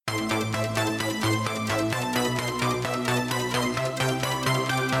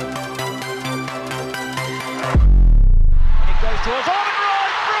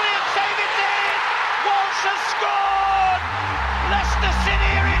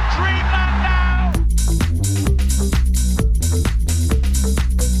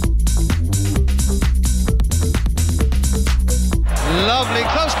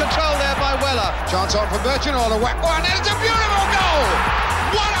Virgin all the way. Oh, and it's a beautiful goal!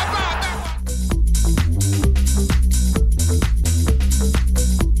 What about that one?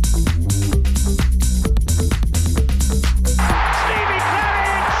 Stevie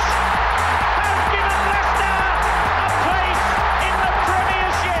Claridge has given Leicester a place in the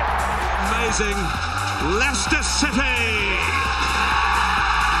Premiership. Amazing. Leicester City.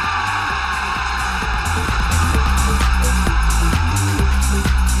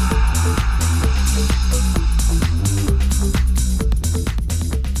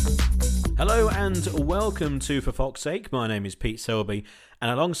 Hello and welcome to For Fox's Sake. My name is Pete Selby,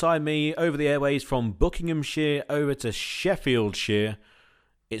 and alongside me over the airways from Buckinghamshire over to Sheffieldshire,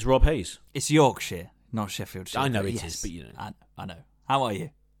 it's Rob Hayes. It's Yorkshire, not Sheffieldshire. I know it is, but you know. I know. How are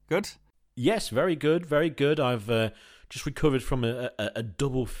you? Good? Yes, very good, very good. I've just recovered from a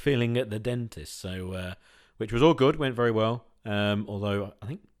double filling at the dentist, so which was all good, went very well. Although I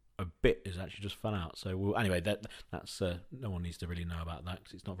think a bit is actually just fell out. So anyway, that's no one needs to really know about that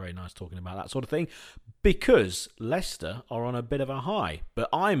because it's not very nice talking about that sort of thing. Because Leicester are on a bit of a high, but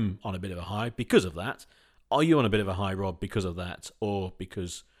I'm on a bit of a high because of that. Are you on a bit of a high, Rob, because of that, or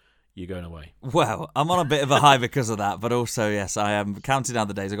because you're going away? Well, I'm on a bit of a high because of that, but also, yes, I am counting down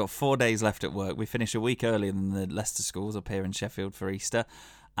the days. I've got 4 days left at work. We finish a week earlier than the Leicester schools up here in Sheffield for Easter,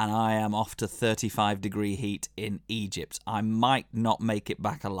 and I am off to 35-degree heat in Egypt. I might not make it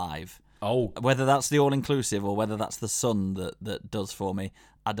back alive. Oh, Whether that's the all-inclusive or whether that's the sun that does for me,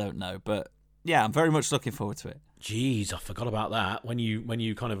 I don't know. But yeah, I'm very much looking forward to it. jeez, I forgot about that when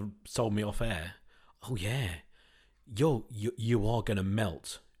you kind of told me off air. Oh yeah, you are gonna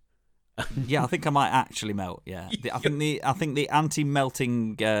melt. Yeah, I think I might actually melt. Yeah, I think the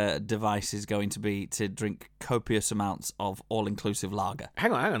anti-melting device is going to be to drink copious amounts of all-inclusive lager.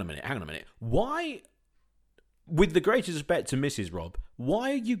 Hang on a minute. Why, with the greatest respect to Mrs. Rob,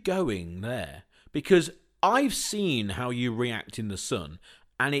 why are you going there? Because I've seen how you react in the sun,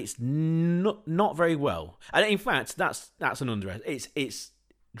 and it's not very well. And in fact, that's an underestimate. It's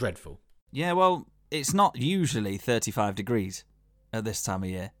dreadful. Yeah, well, it's not usually 35 degrees at this time of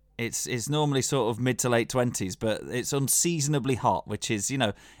year. It's normally sort of mid to late 20s, but it's unseasonably hot, which is,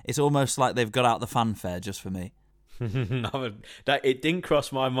 it's almost like they've got out the fanfare just for me. It didn't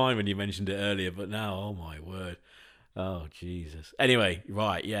cross my mind when you mentioned it earlier, but now, oh my word. Oh, Jesus. Anyway,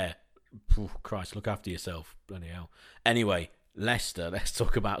 right, yeah. Christ, look after yourself. Bloody hell. Anyway, Leicester, let's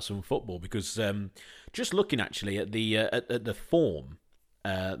talk about some football, because just looking actually at the form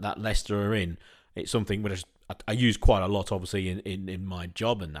that Leicester are in, it's something which I use quite a lot, obviously, in my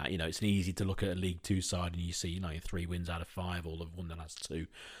job and that. It's easy to look at a League Two side and you see, 3 wins out of 5, all of one that has 2.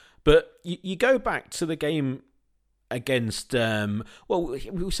 But you go back to the game against,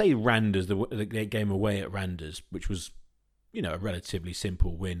 we'll say Randers, the game away at Randers, which was, a relatively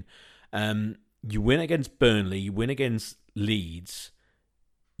simple win. You win against Burnley, you win against Leeds,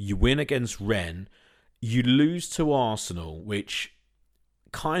 you win against Rennes, you lose to Arsenal, which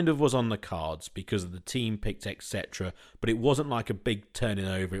kind of was on the cards because of the team picked, etc. But it wasn't like a big turning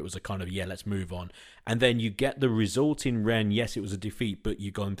over. It was a kind of, let's move on. And then you get the result in Rennes. Yes, it was a defeat, but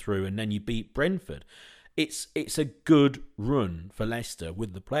you've gone through, and then you beat Brentford. It's a good run for Leicester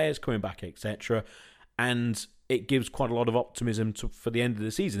with the players coming back, etc. And it gives quite a lot of optimism for the end of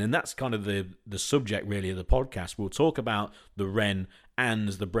the season. And that's kind of the subject, really, of the podcast. We'll talk about the Rennes and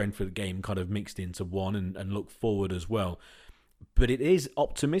the Brentford game kind of mixed into one and look forward as well. But it is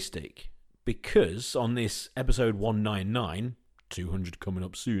optimistic because on this episode 199, 200 coming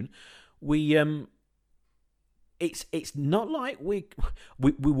up soon, we it's not like we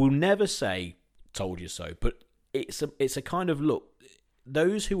will never say told you so, but it's a kind of look.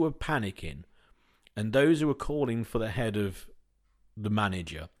 Those who were panicking and those who were calling for the head of the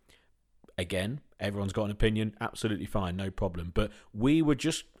manager, again, everyone's got an opinion, absolutely fine, no problem. But we were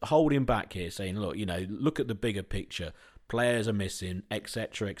just holding back here, saying, look, look at the bigger picture. Players are missing,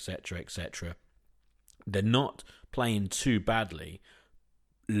 etc., etc., etc. They're not playing too badly.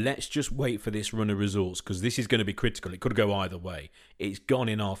 Let's just wait for this run of results because this is going to be critical. It could go either way. It's gone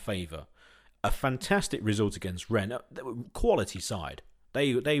in our favour. A fantastic result against Rennes. Quality side.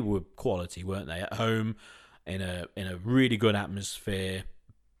 They were quality, weren't they? At home, in a really good atmosphere,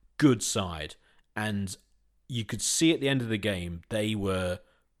 good side. And you could see at the end of the game they were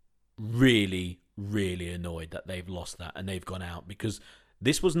really annoyed that they've lost that and they've gone out, because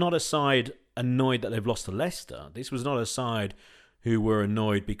this was not a side annoyed that they've lost to Leicester. This was not a side who were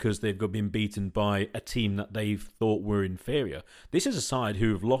annoyed because they've been beaten by a team that they thought were inferior. This is a side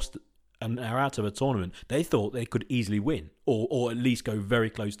who have lost and are out of a tournament they thought they could easily win or at least go very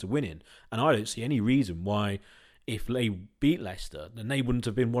close to winning. And I don't see any reason why if they beat Leicester, then they wouldn't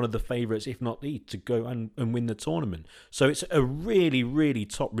have been one of the favourites, if not the, to go and win the tournament. So it's a really, really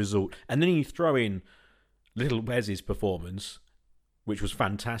top result. And then you throw in little Wes's performance, which was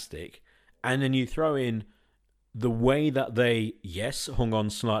fantastic, and then you throw in the way that they, yes, hung on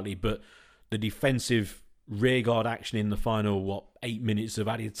slightly, but the defensive rearguard action in the final, 8 minutes of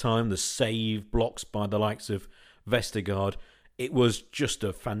added time, the save blocks by the likes of Vestergaard. It was just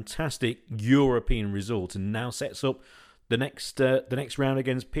a fantastic European result, and now sets up the next round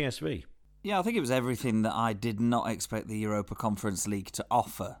against PSV. Yeah, I think it was everything that I did not expect the Europa Conference League to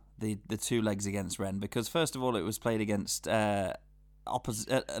offer, the two legs against Rennes, because first of all it was played against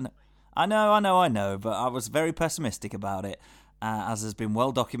opposite. I know, but I was very pessimistic about it, as has been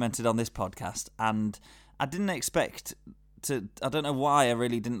well documented on this podcast, and I didn't expect to. I don't know why I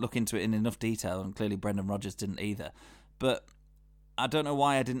really didn't look into it in enough detail, and clearly Brendan Rodgers didn't either. But I don't know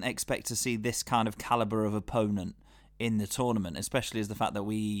why I didn't expect to see this kind of calibre of opponent in the tournament, especially as the fact that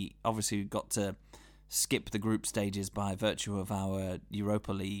we obviously got to skip the group stages by virtue of our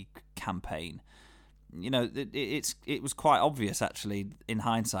Europa League campaign. You know, it was quite obvious, actually, in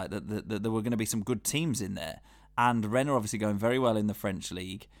hindsight, that there were going to be some good teams in there. And Rennes are obviously going very well in the French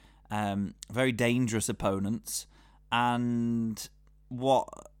league, very dangerous opponents. And what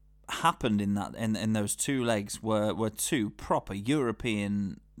happened in those two legs were two proper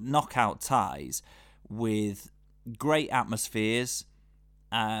European knockout ties with great atmospheres,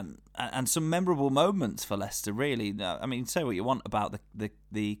 and some memorable moments for Leicester, really. I mean, say what you want about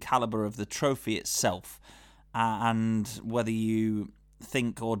the calibre of the trophy itself, and whether you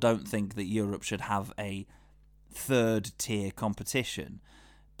think or don't think that Europe should have a third-tier competition.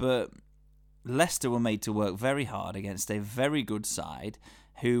 But Leicester were made to work very hard against a very good side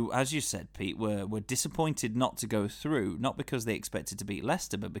who, as you said, Pete, were disappointed not to go through, not because they expected to beat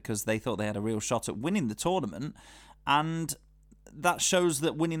Leicester, but because they thought they had a real shot at winning the tournament. And that shows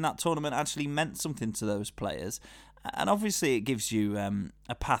that winning that tournament actually meant something to those players. And obviously it gives you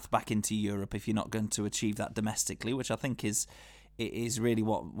a path back into Europe if you're not going to achieve that domestically, which I think is really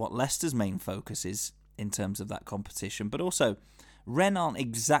what Leicester's main focus is in terms of that competition. But also, Rennes aren't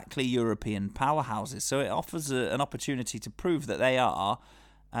exactly European powerhouses, so it offers an opportunity to prove that they are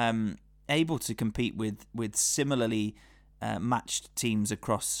able to compete with similarly matched teams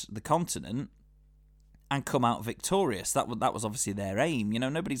across the continent and come out victorious. That was obviously their aim. You know,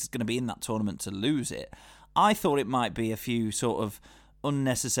 nobody's going to be in that tournament to lose it. I thought it might be a few sort of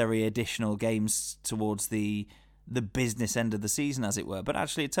unnecessary additional games towards the business end of the season, as it were. But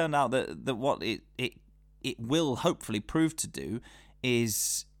actually, it turned out that what it will hopefully prove to do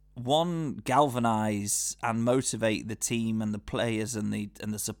is, one, galvanise and motivate the team and the players and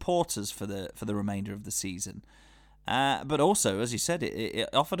the supporters for the remainder of the season. But also, as you said, it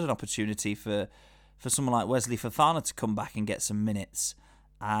offered an opportunity for someone like Wesley Fofana to come back and get some minutes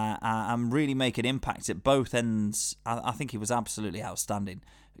and really make an impact at both ends. I think he was absolutely outstanding,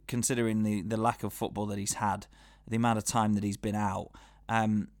 considering the lack of football that he's had, the amount of time that he's been out,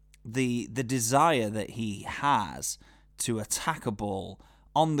 the desire that he has to attack a ball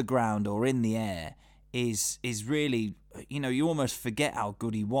on the ground or in the air is really, you know, you almost forget how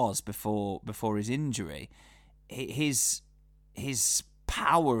good he was before his injury. His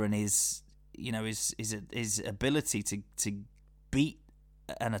power and his ability to beat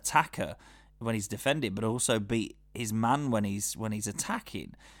an attacker when he's defending, but also beat his man when he's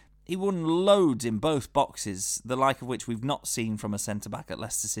attacking. He won loads in both boxes, the like of which we've not seen from a centre-back at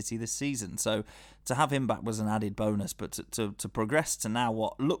Leicester City this season. So to have him back was an added bonus, but to progress to now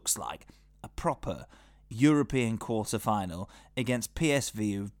what looks like a proper European quarter-final against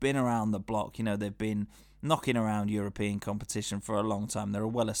PSV, who've been around the block. You know, they've been knocking around European competition for a long time. They're a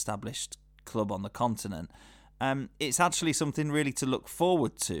well-established club on the continent. It's actually something really to look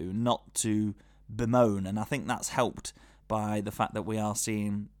forward to, not to bemoan, and I think that's helped by the fact that we are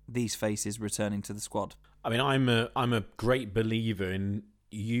seeing these faces returning to the squad. I mean, I'm a great believer in,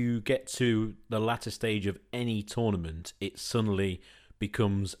 you get to the latter stage of any tournament, it suddenly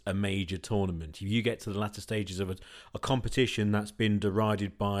becomes a major tournament. If you get to the latter stages of a competition that's been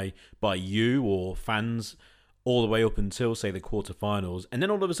derided by you or fans all the way up until, say, the quarterfinals, and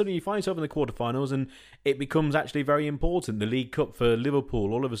then all of a sudden you find yourself in the quarterfinals and it becomes actually very important. The League Cup for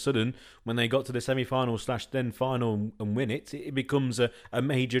Liverpool, all of a sudden, when they got to the semi-final / then final and win it, it becomes a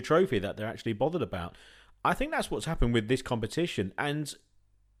major trophy that they're actually bothered about. I think that's what's happened with this competition, and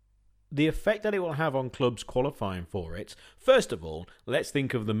the effect that it will have on clubs qualifying for it. First of all, let's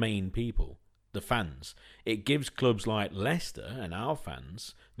think of the main people, the fans. It gives clubs like Leicester and our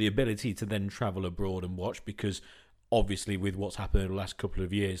fans the ability to then travel abroad and watch, because obviously with what's happened in the last couple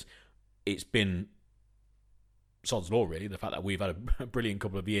of years, it's been sod's law, really. The fact that we've had a brilliant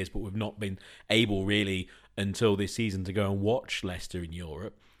couple of years, but we've not been able really until this season to go and watch Leicester in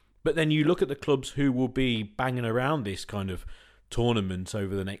Europe. But then you look at the clubs who will be banging around this kind of tournament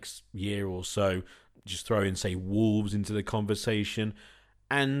over the next year or so. Just throw in, say, Wolves into the conversation,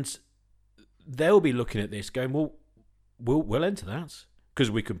 and they'll be looking at this going, well, we'll enter that because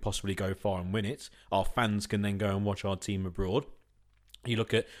we can possibly go far and win it. Our fans can then go and watch our team abroad. You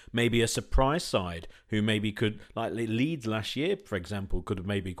look at maybe a surprise side who maybe could, like Leeds last year, for example, could have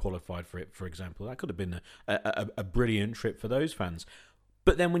maybe qualified for it, for example. That could have been a brilliant trip for those fans.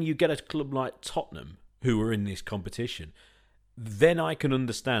 But then when you get a club like Tottenham who are in this competition, then I can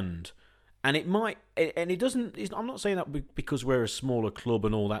understand. And it might, and it doesn't, I'm not saying that because we're a smaller club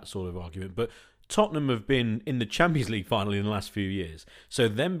and all that sort of argument, but Tottenham have been in the Champions League final in the last few years. So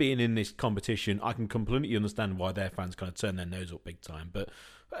them being in this competition, I can completely understand why their fans kind of turn their nose up big time. But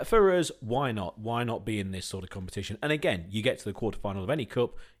for us, why not? Why not be in this sort of competition? And again, you get to the quarterfinal of any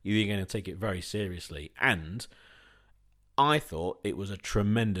cup, you're going to take it very seriously. And I thought it was a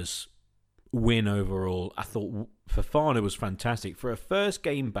tremendous win overall. I thought Fofana was fantastic. For a first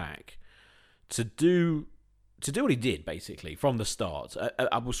game back, to do what he did, basically, from the start.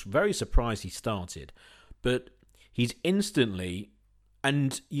 I was very surprised he started. But he's instantly...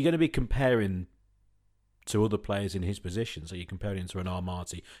 And you're going to be comparing to other players in his position. So you're comparing him to an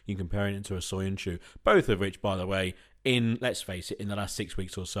Armati. You're comparing him to a Soyuncu. Both of which, by the way, let's face it, in the last 6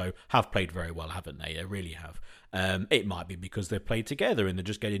 weeks or so, have played very well, haven't they? They really have. It might be because they've played together and they're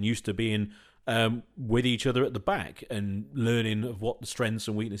just getting used to being with each other at the back and learning of what the strengths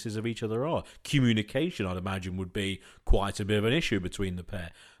and weaknesses of each other are. Communication, I'd imagine, would be quite a bit of an issue between the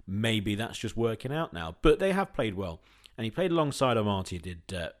pair. Maybe that's just working out now. But they have played well. And he played alongside Armati, did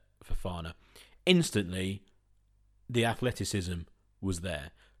Fofana. Instantly, the athleticism was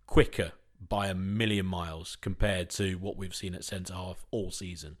there. Quicker by a million miles compared to what we've seen at centre-half all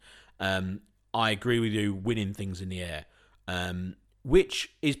season. I agree with you, winning things in the air.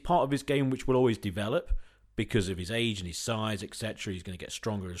 Which is part of his game which will always develop because of his age and his size, etc. He's going to get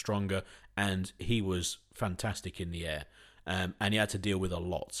stronger and stronger, and he was fantastic in the air. And he had to deal with a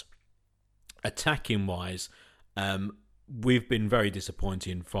lot. Attacking-wise, we've been very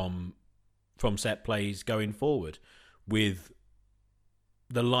disappointing from set plays going forward, with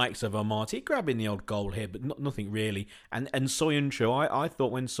the likes of Armati grabbing the odd goal here, but nothing really. And Soyuncu, I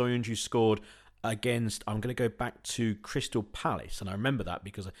thought when Soyuncu scored against, I'm going to go back to Crystal Palace, and I remember that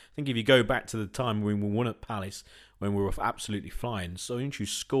because I think if you go back to the time when we won at Palace, when we were absolutely flying, Soyuncu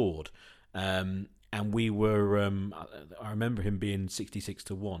scored, and we were, I remember him being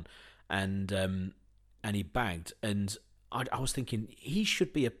 66-1, and he bagged, and I was thinking he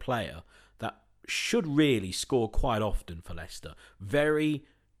should be a player that should really score quite often for Leicester. Very,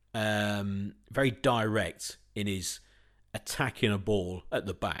 very direct in his attacking a ball at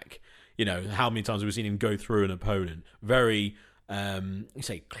the back. You know, how many times have we seen him go through an opponent? Very, you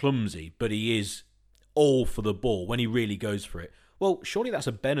say clumsy, but he is all for the ball when he really goes for it. Well, surely that's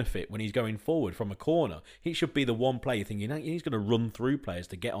a benefit when he's going forward from a corner. He should be the one player thinking he's going to run through players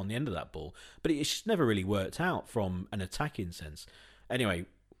to get on the end of that ball. But it's just never really worked out from an attacking sense. Anyway,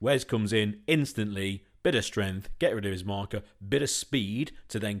 Wes comes in instantly, bit of strength, get rid of his marker, bit of speed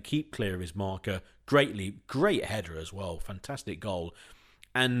to then keep clear of his marker. Great header as well, fantastic goal.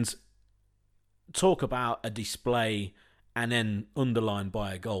 And talk about a display and then underlined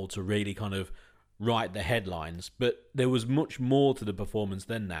by a goal to really kind of write the headlines. But there was much more to the performance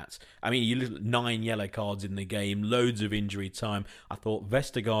than that. I mean, you look at 9 yellow cards in the game, loads of injury time. I thought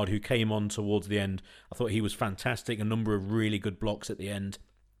Vestergaard, who came on towards the end, I thought he was fantastic. A number of really good blocks at the end,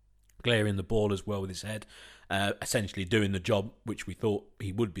 clearing the ball as well with his head, essentially doing the job which we thought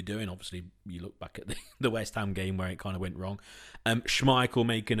he would be doing. Obviously, you look back at the West Ham game where it kind of went wrong. Schmeichel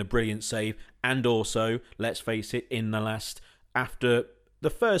making a brilliant save, and also, let's face it, after the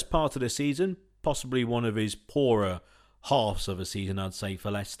first part of the season, possibly one of his poorer halves of a season, I'd say,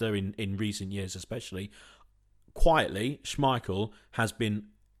 for Leicester in recent years especially. Quietly, Schmeichel has been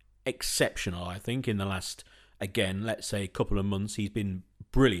exceptional, I think, in the last, again, let's say, couple of months. He's been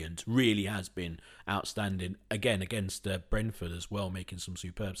brilliant, really has been outstanding. Again, against Brentford as well, making some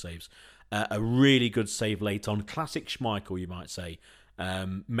superb saves. A really good save late on. Classic Schmeichel, you might say.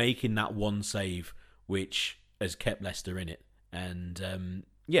 Making that one save, which has kept Leicester in it. And,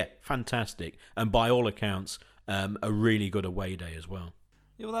 yeah, fantastic. And by all accounts, a really good away day as well.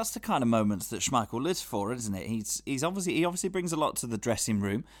 Yeah, well, that's the kind of moments that Schmeichel lives for, isn't it? He obviously brings a lot to the dressing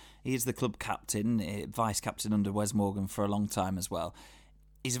room. He is the club captain, vice captain under Wes Morgan for a long time as well.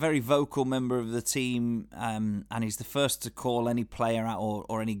 He's a very vocal member of the team, and he's the first to call any player out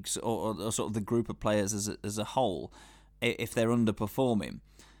or any or sort of the group of players as a whole if they're underperforming.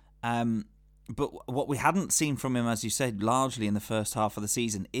 But what we hadn't seen from him, as you said, largely in the first half of the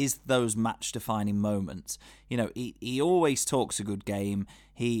season, is those match-defining moments. You know, he always talks a good game.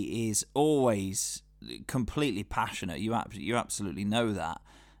 He is always completely passionate. You absolutely know that.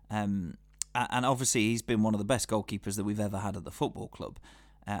 And obviously, he's been one of the best goalkeepers that we've ever had at the football club,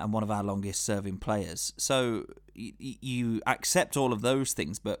 and one of our longest-serving players. So you accept all of those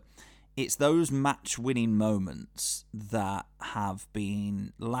things, but it's those match-winning moments that have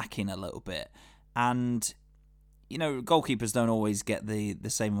been lacking a little bit. And, you know, goalkeepers don't always get the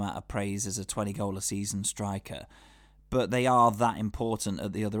same amount of praise as a 20-goal-a-season striker, but they are that important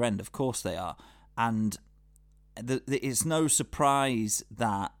at the other end. Of course they are. And it's no surprise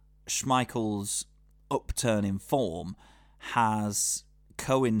that Schmeichel's upturn in form has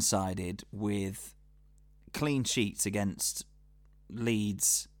coincided with clean sheets against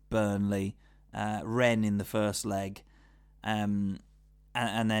Leeds, Burnley, Rennes in the first leg, and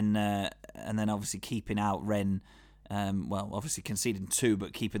then obviously keeping out Rennes. Obviously conceding 2,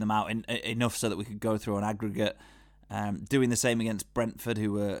 but keeping them out enough so that we could go through an aggregate. Doing the same against Brentford,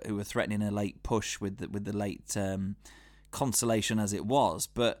 who were threatening a late push with the late consolation as it was.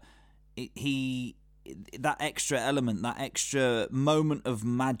 But that extra element, that extra moment of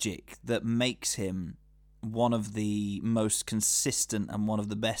magic that makes him one of the most consistent and one of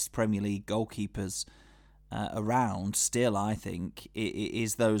the best Premier League goalkeepers around, still, I think, it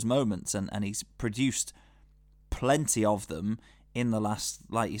is those moments. And he's produced plenty of them in the last,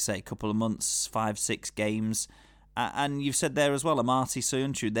 like you say, couple of months, 5-6 games. And you've said there as well, Amati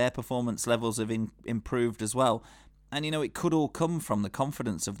Soyuncu, their performance levels have improved as well. And, you know, it could all come from the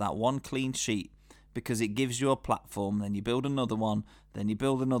confidence of that one clean sheet, because it gives you a platform, then you build another one, then you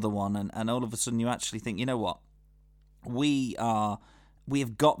build another one, and all of a sudden you actually think, you know what, we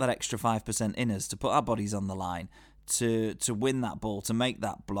have got that extra 5% in us to put our bodies on the line, to win that ball, to make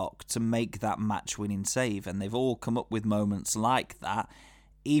that block, to make that match-winning save, and they've all come up with moments like that.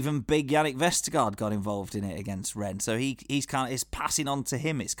 Even big Yannick Vestergaard got involved in it against Rennes, so he's kind of, it's passing on to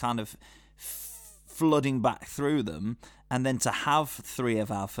him, it's kind of flooding back through them. And then to have 3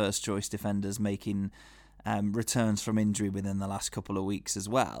 of our first-choice defenders making returns from injury within the last couple of weeks as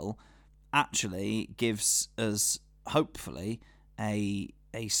well, actually gives us, hopefully, a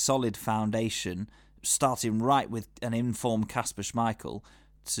solid foundation, starting right with an informed Kasper Schmeichel,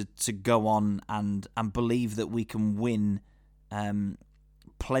 to go on and believe that we can win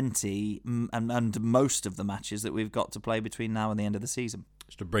plenty and most of the matches that we've got to play between now and the end of the season.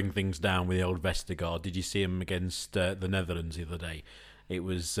 Just to bring things down with the old Vestergaard, did you see him against the Netherlands the other day? It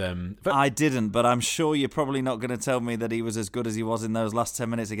was. I didn't, but I'm sure you're probably not going to tell me that he was as good as he was in those last 10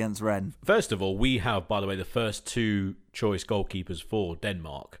 minutes against Rennes. First of all, we have, by the way, the first 2 choice goalkeepers for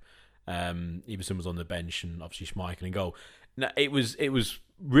Denmark. Iversen was on the bench, and obviously Schmeichel in goal. Now, it was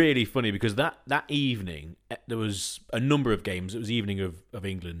really funny because that evening there was a number of games. It was the evening of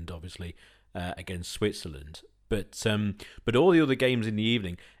England, obviously, against Switzerland. But all the other games in the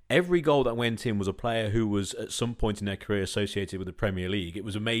evening, every goal that went in was a player who was at some point in their career associated with the Premier League. It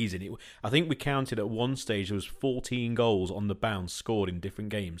was amazing. I think we counted at one stage there was 14 goals on the bounce scored in different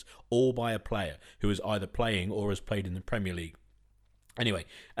games, all by a player who was either playing or has played in the Premier League. Anyway,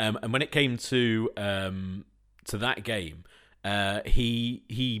 and when it came to that game,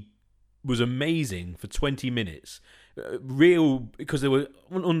 he was amazing for 20 minutes. Because they were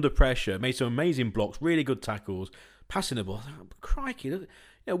under pressure, made some amazing blocks, really good tackles, passing the ball. Crikey,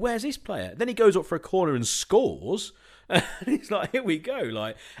 where's this player? Then he goes up for a corner and scores, and it's like, here we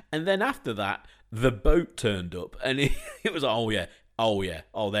go. And then after that, the boat turned up, and it was like,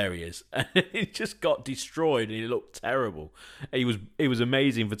 there he is. And it just got destroyed, and he looked terrible. He was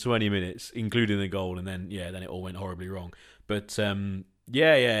amazing for 20 minutes, including the goal, and then it all went horribly wrong. But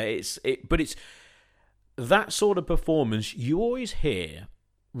it's that sort of performance you always hear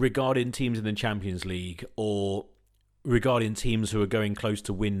regarding teams in the Champions League, or regarding teams who are going close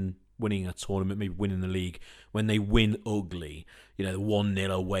to winning a tournament, maybe winning the league, when they win ugly. The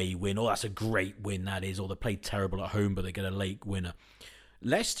 1-0 away win. Oh, that's a great win, that is. Or they play terrible at home, but they get a late winner.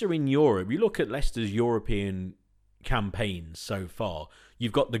 Leicester in Europe, you look at Leicester's European campaigns so far,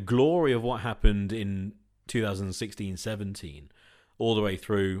 you've got the glory of what happened in 2016-17, all the way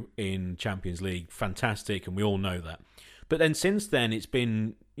through in Champions League. Fantastic, and we all know that. But then since then, it's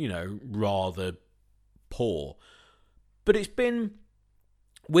been, rather poor. But it's been,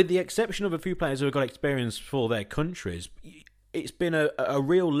 with the exception of a few players who have got experience for their countries, it's been a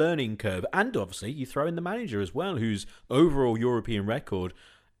real learning curve. And obviously, you throw in the manager as well, whose overall European record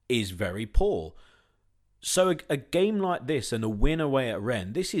is very poor. So a game like this and a win away at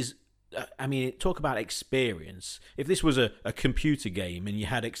Rennes, this is, I mean, talk about experience. If this was a computer game and you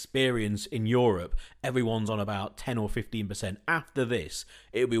had experience in Europe, everyone's on about 10 or 15%. After this,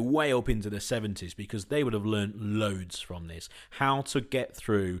 it would be way up into the 70s because they would have learnt loads from this. How to get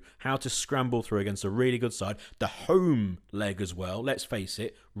through, how to scramble through against a really good side. The home leg as well, let's face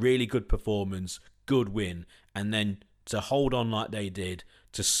it, really good performance, good win. And then to hold on like they did,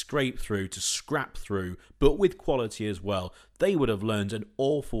 to scrape through, to scrap through, but with quality as well. They would have learned an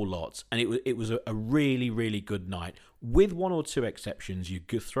awful lot, and it was a really, really good night. With one or two exceptions, you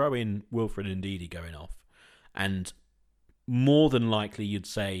could throw in Wilfred Ndidi going off, and more than likely you'd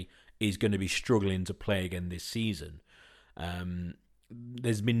say is going to be struggling to play again this season.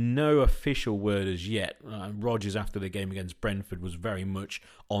 There's been no official word as yet. Rodgers, after the game against Brentford, was very much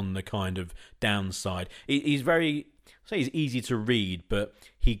on the kind of downside. He's very... I say he's easy to read, but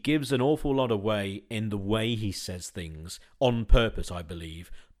he gives an awful lot away in the way he says things, on purpose, I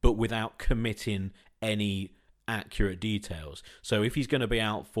believe, but without committing any accurate details. So if he's going to be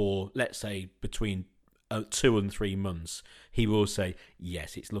out for, let's say, between 2 and 3 months, he will say,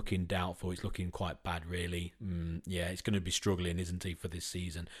 yes, it's looking doubtful, it's looking quite bad, really. Yeah, it's going to be struggling, isn't he, for this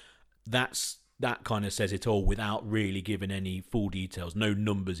season? That kind of says it all without really giving any full details, no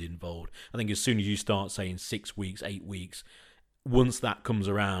numbers involved. I think as soon as you start saying 6 weeks, 8 weeks, once that comes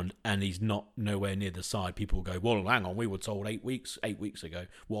around and he's not nowhere near the side, people will go, well, hang on, we were told 8 weeks ago.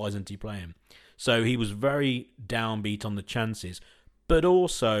 Why isn't he playing? So he was very downbeat on the chances, but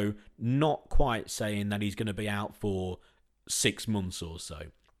also not quite saying that he's going to be out for 6 months or so.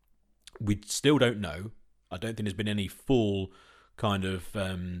 We still don't know. I don't think there's been any full kind of...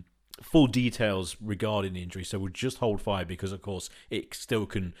 full details regarding the injury, so we'll just hold fire because, of course, it still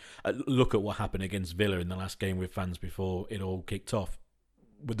can look at what happened against Villa in the last game with fans before it all kicked off,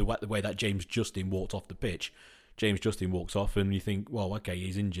 with the way that James Justin walked off the pitch. James Justin walks off, and you think, well, okay,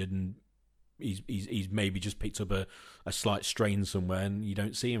 he's injured, and he's maybe just picked up a slight strain somewhere, and you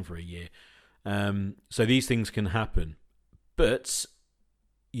don't see him for a year. So these things can happen, but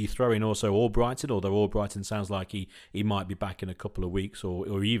you throw in also Albrighton, although Albrighton sounds like he might be back in a couple of weeks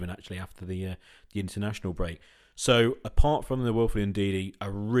or even actually after the international break. So apart from the Wilfred Ndidi, a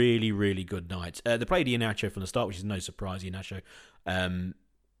really, really good night. They played Iheanacho from the start, which is no surprise, Iheanacho,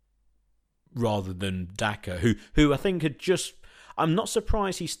 rather than Daka, who I think had just... I'm not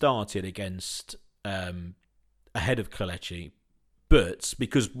surprised he started against ahead of Kelechi, but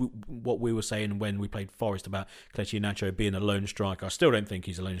because what we were saying when we played Forest about Kelechi Iheanacho being a lone striker, I still don't think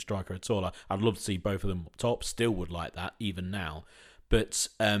he's a lone striker at all. I'd love to see both of them up top. Still would like that, even now. But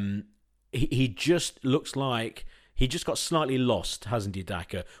he just looks like he just got slightly lost, hasn't he,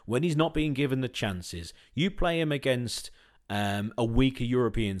 Daka? When he's not being given the chances, you play him against a weaker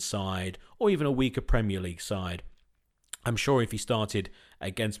European side or even a weaker Premier League side. I'm sure if he started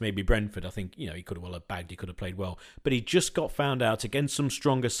against maybe Brentford, I think, he could have he could have played well. But he just got found out against some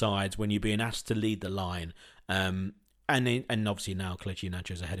stronger sides when you're being asked to lead the line. And obviously now Kelechi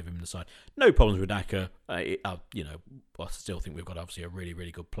Iheanacho's ahead of him in the side. No problems with Daka. I still think we've got obviously a really,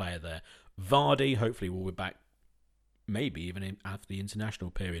 really good player there. Vardy, hopefully we'll be back maybe even after the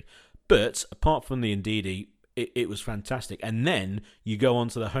international period. But apart from the Ndidi, it was fantastic. And then you go on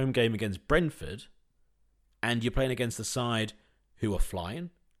to the home game against Brentford, and you're playing against the side who are flying.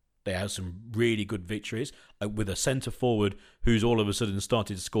 They have some really good victories with a centre-forward who's all of a sudden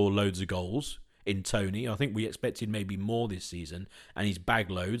started to score loads of goals in Tony. I think we expected maybe more this season, and he's bagged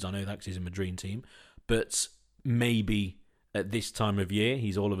loads. I know that's his Madrid team, but maybe at this time of year,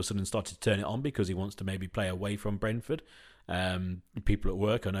 he's all of a sudden started to turn it on because he wants to maybe play away from Brentford. People at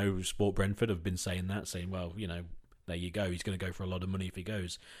work, I know Sport Brentford have been saying that, saying, well, there you go. He's going to go for a lot of money if he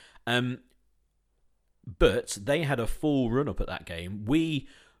goes. But they had a full run-up at that game.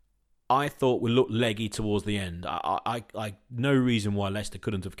 I thought we looked leggy towards the end. I no reason why Leicester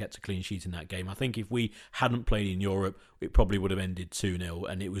couldn't have kept a clean sheet in that game. I think if we hadn't played in Europe, it probably would have ended 2-0.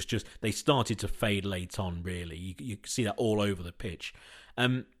 And it was just, they started to fade late on, really. You see that all over the pitch.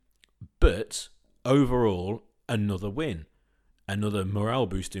 But overall, another win. Another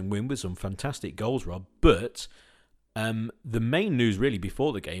morale-boosting win with some fantastic goals, Rob. But the main news really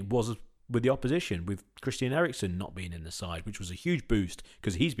before the game was with the opposition, with Christian Eriksen not being in the side, which was a huge boost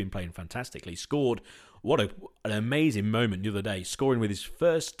because he's been playing fantastically. Scored, an amazing moment the other day, scoring with his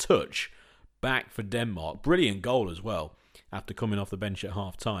first touch back for Denmark. Brilliant goal as well after coming off the bench at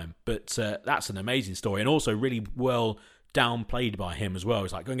half-time. But that's an amazing story, and also really well downplayed by him as well.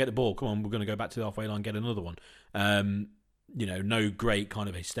 It's like, go and get the ball. Come on, we're going to go back to the halfway line and get another one. no great kind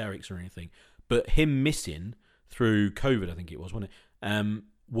of hysterics or anything. But him missing through COVID, I think it was, wasn't it?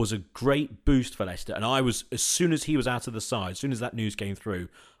 Was a great boost for Leicester. And I was, as soon as he was out of the side, as soon as that news came through,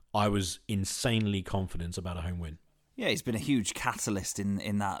 I was insanely confident about a home win. Yeah, he's been a huge catalyst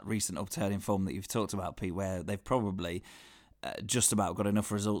in that recent upturn in form that you've talked about, Pete, where they've probably just about got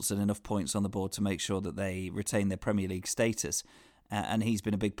enough results and enough points on the board to make sure that they retain their Premier League status. And he's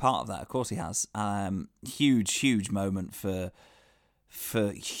been a big part of that. Of course he has. Huge moment for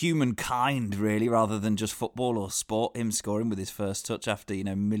humankind, really, rather than just football or sport. Him scoring with his first touch after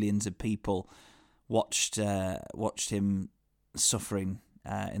millions of people watched him suffering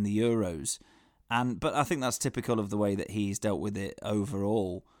in the Euros, but I think that's typical of the way that he's dealt with it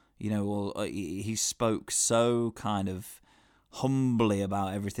overall. He spoke so kind of humbly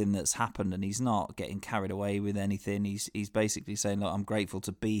about everything that's happened, and he's not getting carried away with anything. He's basically saying, "Look, I'm grateful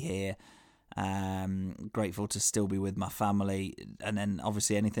to be here. Grateful to still be with my family," and then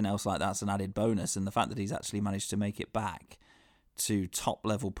obviously anything else like that's an added bonus. And the fact that he's actually managed to make it back to top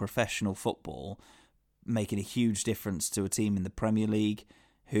level professional football, making a huge difference to a team in the Premier League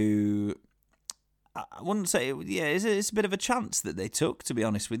who I wouldn't say it's a bit of a chance that they took, to be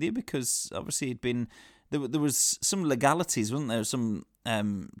honest with you, because obviously there was some legalities, wasn't there? Some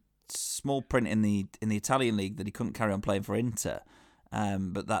small print in the Italian league that he couldn't carry on playing for Inter.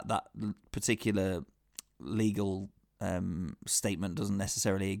 But that particular legal statement doesn't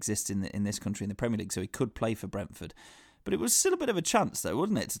necessarily exist in this country, in the Premier League, so he could play for Brentford. But it was still a bit of a chance, though,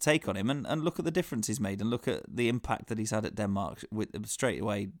 wasn't it, to take on him and look at the difference he's made and look at the impact that he's had at Denmark with straight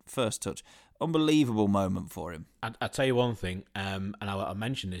away first touch. Unbelievable moment for him. I'll tell you one thing, and I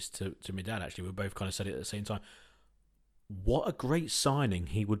mentioned this to my dad, actually. We both kind of said it at the same time. What a great signing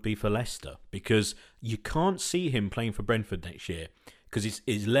he would be for Leicester, because you can't see him playing for Brentford next year. Because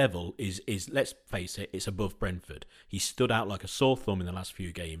his level is, let's face it, it's above Brentford. He stood out like a sore thumb in the last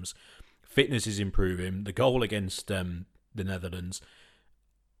few games. Fitness is improving. The goal against the Netherlands.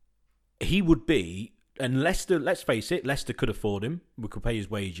 He would be, and Leicester, let's face it, Leicester could afford him. We could pay his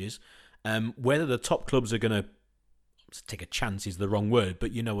wages. Whether the top clubs are going to take a chance is the wrong word,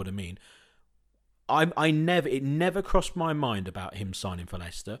 but you know what I mean. It never crossed my mind about him signing for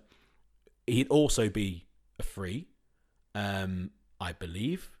Leicester. He'd also be a free. I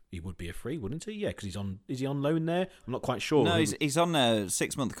believe he would be a free, wouldn't he? Yeah, because is he on loan there? I'm not quite sure. No, he's on a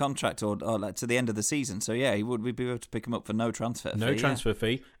 6-month contract or to the end of the season. So yeah, we'd be able to pick him up for no transfer fee. No transfer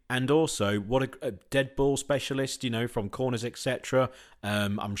fee. And also, what a dead ball specialist, from corners, etc.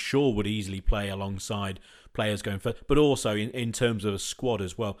 I'm sure would easily play alongside players going forward. But also in terms of a squad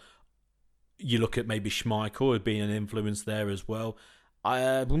as well. You look at maybe Schmeichel as being an influence there as well.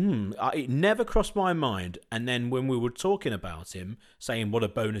 It never crossed my mind. And then when we were talking about him, saying what a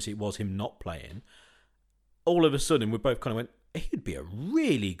bonus it was him not playing, all of a sudden we both kind of went, he'd be a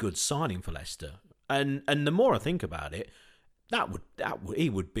really good signing for Leicester. And the more I think about it, he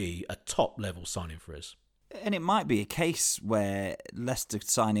would be a top level signing for us. And it might be a case where Leicester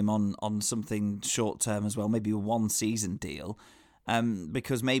sign him on something short term as well, maybe a 1-season deal,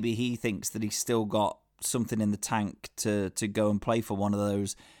 because maybe he thinks that he's still got something in the tank to go and play for one of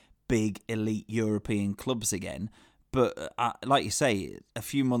those big elite European clubs again. But like you say, a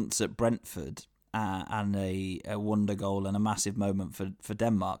few months at Brentford and a wonder goal and a massive moment for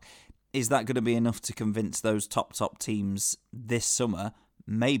Denmark, is that going to be enough to convince those top teams this summer?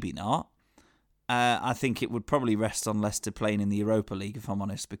 Maybe not. I think it would probably rest on Leicester playing in the Europa League, if I'm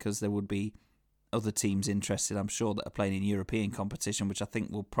honest, because there would be other teams interested, I'm sure, that are playing in European competition, which I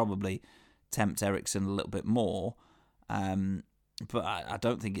think will probably tempt Eriksen a little bit more. But I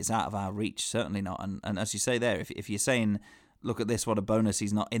don't think it's out of our reach, certainly not. And as you say there, if you're saying, look at this, what a bonus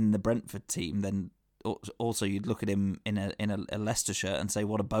he's not in the Brentford team, then also you'd look at him in a Leicester shirt and say,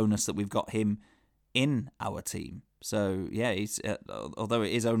 what a bonus that we've got him in our team. So yeah, he's although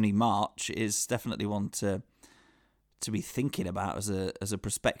it is only March, it is definitely one to be thinking about as a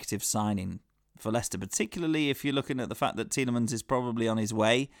prospective signing for Leicester, particularly if you're looking at the fact that Tielemans is probably on his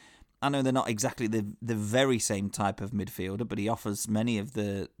way. I know they're not exactly the very same type of midfielder, but he offers many of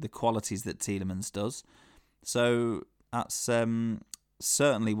the qualities that Tielemans does. So that's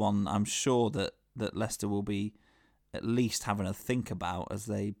certainly one I'm sure that Leicester will be at least having a think about as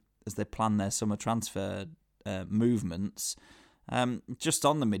they plan their summer transfer movements. Just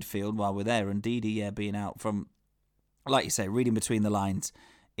on the midfield while we're there, and Ndidi being out from, like you say, reading between the lines,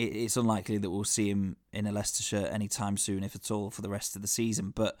 it's unlikely that we'll see him in a Leicester shirt anytime soon, if at all, for the rest of the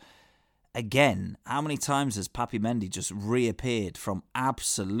season. But again, how many times has Papi Mendy just reappeared from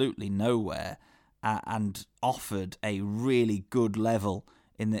absolutely nowhere and offered a really good level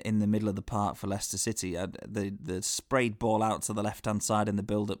in the middle of the park for Leicester City. The sprayed ball out to the left-hand side in the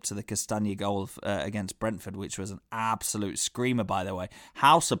build-up to the Castagna goal against Brentford, which was an absolute screamer, by the way.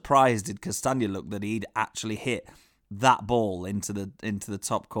 How surprised did Castagna look that he'd actually hit that ball into the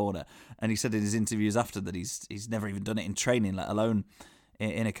top corner? And he said in his interviews after that he's never even done it in training, let alone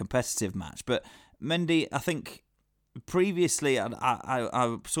in a competitive match. But Mendy, I think previously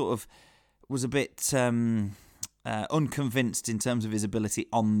I sort of was a bit unconvinced in terms of his ability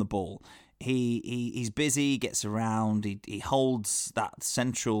on the ball. He's busy, gets around, he holds that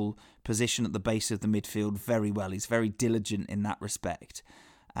central position at the base of the midfield very well. He's very diligent in that respect.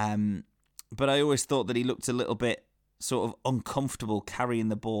 But I always thought that he looked a little bit sort of uncomfortable carrying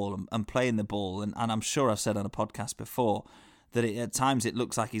the ball and playing the ball. And I'm sure I've said on a podcast before that at times it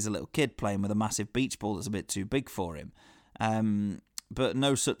looks like he's a little kid playing with a massive beach ball that's a bit too big for him. But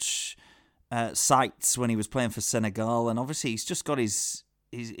no such sights when he was playing for Senegal. And obviously he's just got he's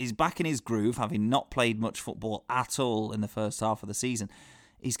back in his groove, having not played much football at all in the first half of the season.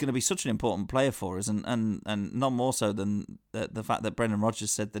 He's going to be such an important player for us, and none more so than the fact that Brendan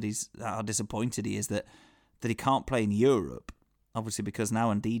Rodgers said that how disappointed he is that he can't play in Europe, obviously because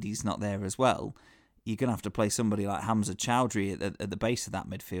now Ndidi's not there as well. You're going to have to play somebody like Hamza Chowdhury at the base of that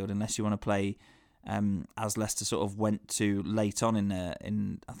midfield, unless you want to play, as Leicester sort of went to late on in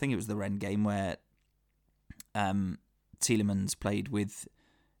I think it was the Rennes game where Tielemans played with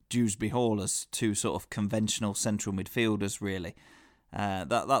Dewsbury Hall as two sort of conventional central midfielders, really.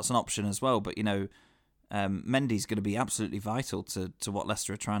 That's an option as well, but Mendy's going to be absolutely vital to what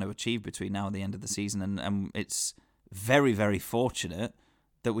Leicester are trying to achieve between now and the end of the season, and it's very, very fortunate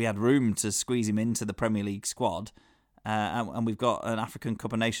that we had room to squeeze him into the Premier League squad, and we've got an African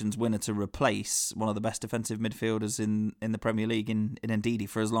Cup of Nations winner to replace one of the best defensive midfielders in the Premier League in Ndidi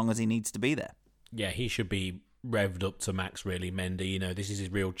for as long as he needs to be there. Yeah, he should be revved up to max, really, Mendy. This is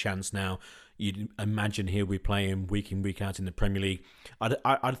his real chance now. You'd imagine he'll be playing week in, week out in the Premier League.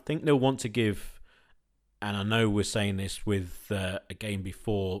 I think they'll want to give, and I know we're saying this with a game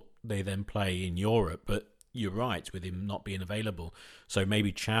before they then play in Europe, but you're right, with him not being available. So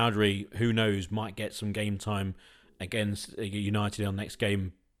maybe Chowdhury, who knows, might get some game time against United on next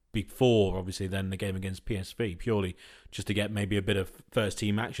game before, obviously, then the game against PSV, purely just to get maybe a bit of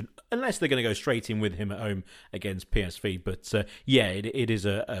first-team action, unless they're going to go straight in with him at home against PSV. But, it is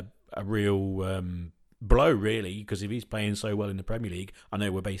a real blow, really, because if he's playing so well in the Premier League, I know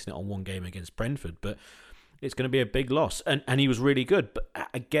we're basing it on one game against Brentford, but it's going to be a big loss. And he was really good. But,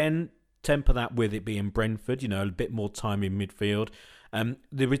 again, temper that with it being Brentford, a bit more time in midfield.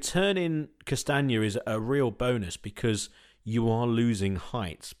 The return in Castagna is a real bonus because you are losing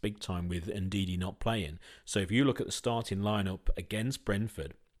height big time with Ndidi not playing. So if you look at the starting lineup against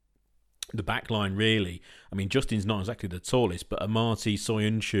Brentford, the back line really, Justin's not exactly the tallest, but Amati,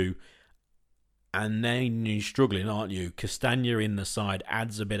 Soyuncu, and then you're struggling, aren't you? Castagna in the side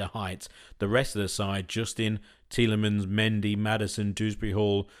adds a bit of height. The rest of the side, Justin, Tielemans, Mendy, Maddison, Dewsbury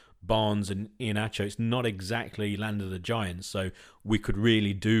Hall, Barnes and Iheanacho, it's not exactly land of the giants, so we could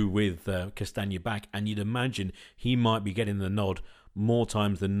really do with Castagna back, and you'd imagine he might be getting the nod more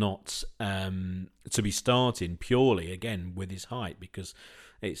times than not to be starting purely, again, with his height, because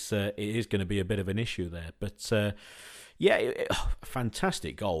it is going to be a bit of an issue there. But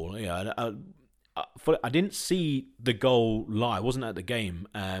fantastic goal. I didn't see the goal live. I wasn't at the game,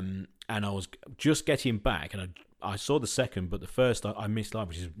 and I was just getting back, and I saw the second, but the first I missed live,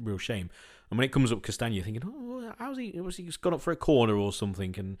 which is a real shame. And when it comes up Castagna, you're thinking, how's he? Was he just gone up for a corner or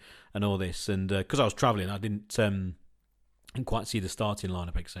something, and all this? And because I was travelling, I didn't quite see the starting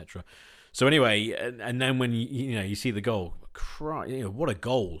lineup, etc. So anyway, and then when you see the goal, what a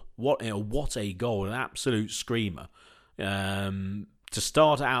goal! What a goal! An absolute screamer. To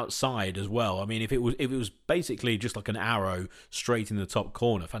start outside as well. If it was basically just like an arrow straight in the top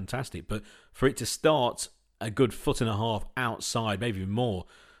corner, fantastic. But for it to start a good foot and a half outside, maybe even more,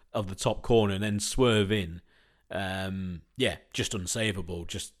 of the top corner and then swerve in, just unsavable,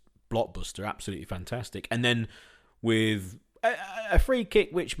 just blockbuster, absolutely fantastic. And then with a free kick,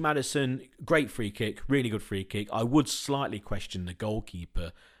 which Maddison, great free kick, really good free kick. I would slightly question the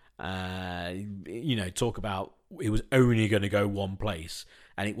goalkeeper. Talk about it was only going to go one place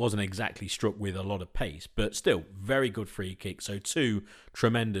and it wasn't exactly struck with a lot of pace, but still very good free kick. So two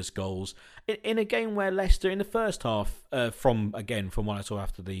tremendous goals in a game where Leicester in the first half, from what I saw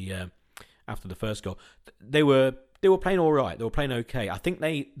after the first goal, they were playing all right. They were playing okay. I think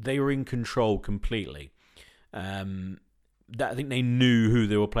they were in control completely. I think they knew who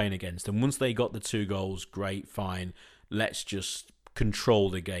they were playing against, and once they got the two goals, great, fine. Let's just control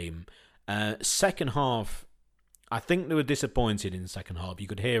the game. Second half, I think they were disappointed in the second half. You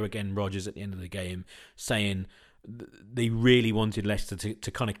could hear again Rodgers at the end of the game saying they really wanted Leicester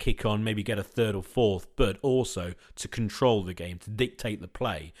to kind of kick on, maybe get a third or fourth, but also to control the game, to dictate the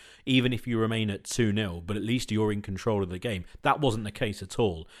play, even if you remain at 2-0, but at least you're in control of the game. That wasn't the case at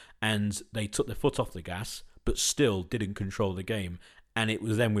all. And they took their foot off the gas, but still didn't control the game. And it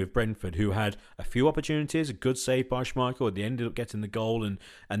was then with Brentford, who had a few opportunities, a good save by Schmeichel. They ended up getting the goal and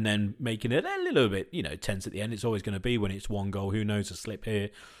then making it a little bit, tense at the end. It's always going to be when it's one goal. Who knows, a slip here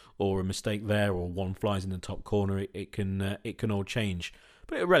or a mistake there, or one flies in the top corner. It can all change.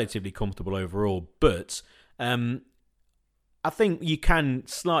 But it was relatively comfortable overall. But I think you can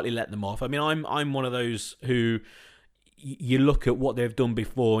slightly let them off. I mean, I'm one of those who you look at what they've done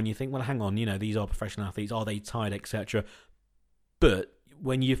before and you think, well, hang on, these are professional athletes. Are they tired, etc.? But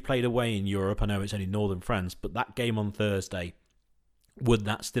when you've played away in Europe, I know it's only northern France, but that game on Thursday, would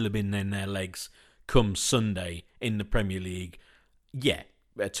that still have been in their legs come Sunday in the Premier League? Yeah,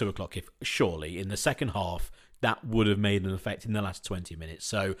 at 2 o'clock, surely. In the second half, that would have made an effect in the last 20 minutes.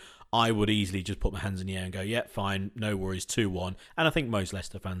 So I would easily just put my hands in the air and go, yeah, fine, no worries, 2-1. And I think most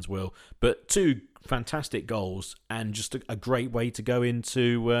Leicester fans will. But 2 fantastic goals and just a great way to go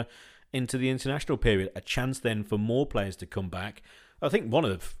into the international period. A chance then for more players to come back. I think one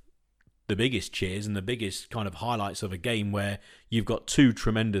of the biggest cheers and the biggest kind of highlights of a game where you've got 2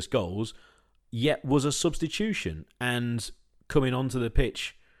 tremendous goals, yet was a substitution. And coming onto the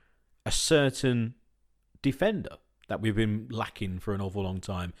pitch, a certain defender that we've been lacking for an awful long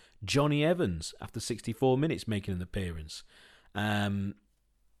time. Johnny Evans, after 64 minutes, making an appearance. I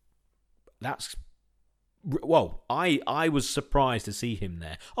was surprised to see him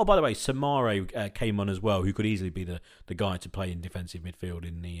there. Oh, by the way, Samare came on as well, who could easily be the guy to play in defensive midfield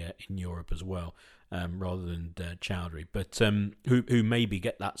in Europe as well, rather than Chowdhury. But who maybe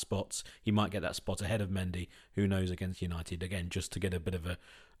get that spot? He might get that spot ahead of Mendy. Who knows, against United again, just to get a bit of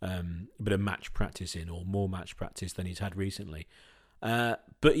match practice in, or more match practice than he's had recently.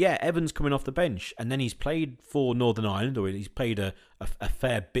 But yeah, Evans coming off the bench, and then he's played for Northern Ireland, or he's played a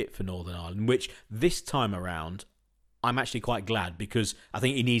fair bit for Northern Ireland, which this time around, I'm actually quite glad, because I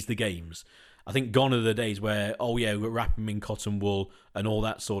think he needs the games. I think gone are the days where, we're wrapping him in cotton wool and all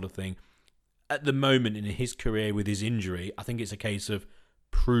that sort of thing. At the moment in his career with his injury, I think it's a case of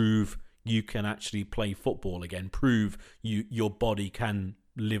prove you can actually play football again, prove your body can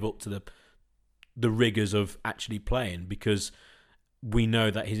live up to the rigours of actually playing, because we know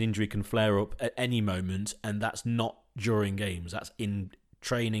that his injury can flare up at any moment, and that's not during games. That's in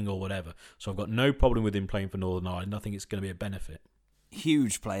training or whatever. So I've got no problem with him playing for Northern Ireland. I think it's going to be a benefit.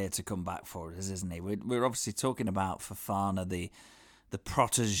 Huge player to come back for us, isn't he? We're obviously talking about Fofana, the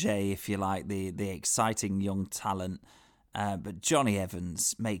protégé, if you like, the exciting young talent. But Johnny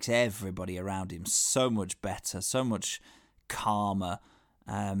Evans makes everybody around him so much better, so much calmer.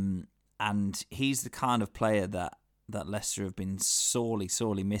 And he's the kind of player that Leicester have been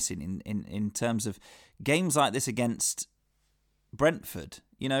sorely missing in terms of games like this against Brentford,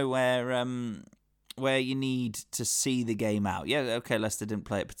 where you need to see the game out. Yeah, okay, Leicester didn't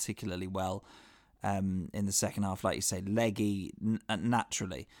play it particularly well in the second half, like you say, leggy,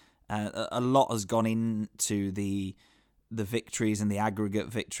 naturally. A lot has gone into the victories and the aggregate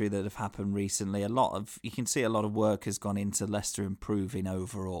victory that have happened recently. You can see a lot of work has gone into Leicester improving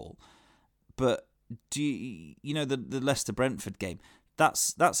overall. But the Leicester-Brentford game,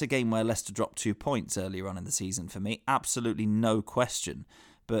 that's a game where Leicester dropped 2 points earlier on in the season for me. Absolutely no question.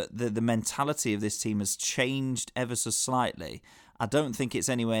 But the mentality of this team has changed ever so slightly. I don't think it's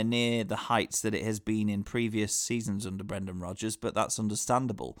anywhere near the heights that it has been in previous seasons under Brendan Rodgers, but that's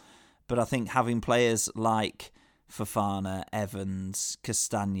understandable. But I think having players like Fofana, Evans,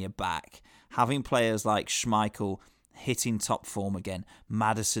 Castagna back, having players like Schmeichel hitting top form again,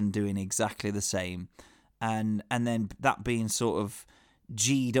 Maddison doing exactly the same, and then that being sort of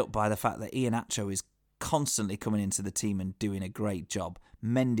G'd up by the fact that Iheanacho is constantly coming into the team and doing a great job.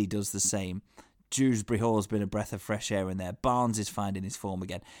 Mendy does the same. Dewsbury Hall's been a breath of fresh air in there. Barnes is finding his form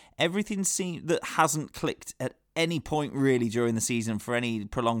again. Everything that hasn't clicked at any point really during the season for any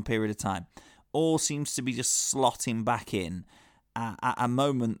prolonged period of time all seems to be just slotting back in at a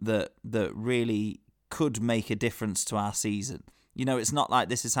moment that really could make a difference to our season. It's not like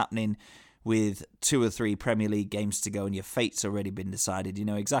this is happening with 2 or 3 Premier League games to go and your fate's already been decided. You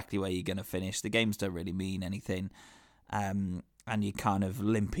know exactly where you're going to finish. The games don't really mean anything. And you're kind of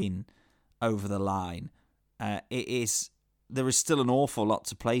limping over the line. There is still an awful lot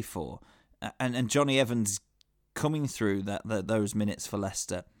to play for. And Johnny Evans coming through those minutes for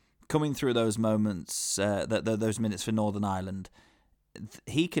Leicester, coming through those moments, those minutes for Northern Ireland,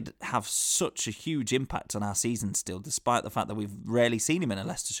 he could have such a huge impact on our season still, despite the fact that we've rarely seen him in a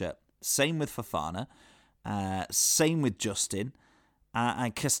Leicester shirt. Same with Fofana, same with Justin,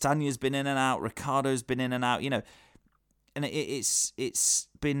 and Castagna's been in and out, Ricardo's been in and out, and it's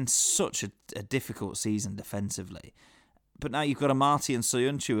been such a difficult season defensively. But now you've got Amati and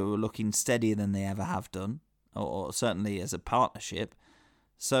Soyuncu who are looking steadier than they ever have done, or certainly as a partnership.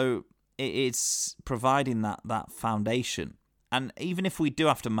 So it's providing that foundation. And even if we do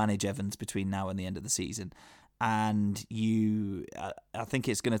have to manage Evans between now and the end of the season, and I think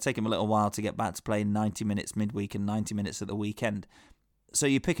it's going to take him a little while to get back to playing 90 minutes midweek and 90 minutes at the weekend. So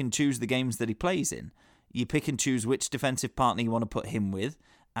you pick and choose the games that he plays in. You pick and choose which defensive partner you want to put him with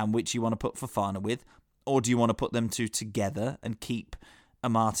and which you want to put Fofana with. Or do you want to put them two together and keep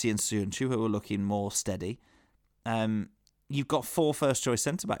Amati and Soyuncu, who are looking more steady? You've got 4 first-choice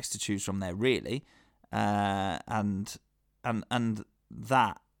centre-backs to choose from there, really. And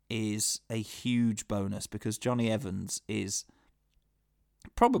that is a huge bonus because Johnny Evans is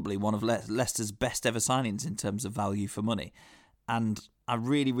probably one of Leicester's best ever signings in terms of value for money. And I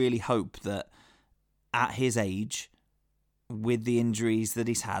really, really hope that at his age, with the injuries that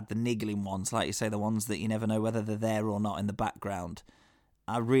he's had, the niggling ones, like you say, the ones that you never know whether they're there or not in the background,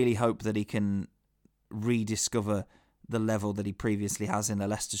 I really hope that he can rediscover the level that he previously has in a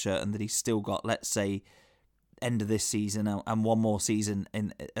Leicester shirt and that he's still got, let's say, end of this season and one more season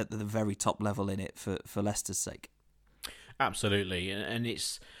at the very top level in it for Leicester's sake. Absolutely, and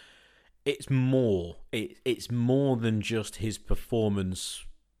it's more than just his performance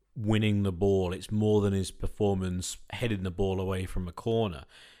winning the ball. It's more than his performance heading the ball away from a corner.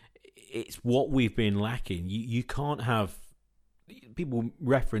 It's what we've been lacking. You can't have people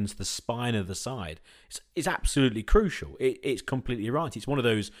reference the spine of the side. It's absolutely crucial. It's completely right. It's one of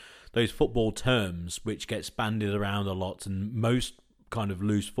those football terms which gets bandied around a lot, and most kind of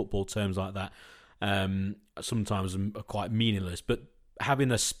loose football terms like that sometimes are quite meaningless. But having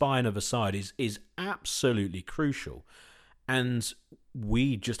the spine of a side is absolutely crucial, and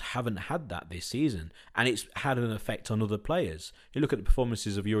we just haven't had that this season, and it's had an effect on other players. You look at the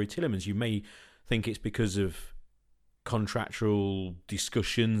performances of Youri Tielemans, you may think it's because of contractual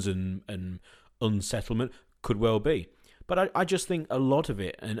discussions and unsettlement, could well be. But I just think a lot of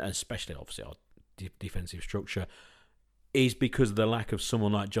it, and especially obviously our defensive structure, is because of the lack of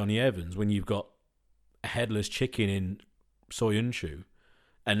someone like Johnny Evans. When you've got a headless chicken in Soyuncu,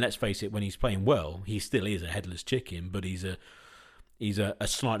 and let's face it, when he's playing well, he still is a headless chicken, but he's a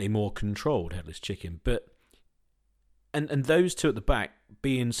slightly more controlled headless chicken. But and those two at the back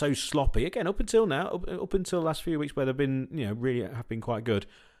being so sloppy again up until now, up until the last few weeks where they've been really have been quite good.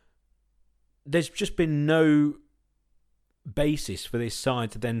 There's just been no basis for this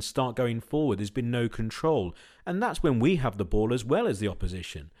side to then start going forward. There's been no control, and that's when we have the ball as well as the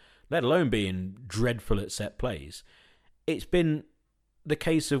opposition, let alone being dreadful at set plays. It's been the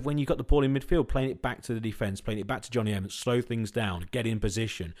case of when you got the ball in midfield, playing it back to the defence, playing it back to Johnny Evans, slow things down, get in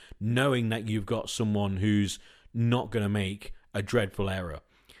position, knowing that you've got someone who's not going to make a dreadful error.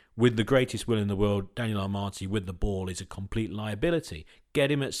 With the greatest will in the world, Daniel Amati with the ball is a complete liability.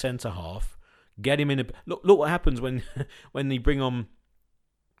 Get him at centre half. Get him in a look what happens when they bring on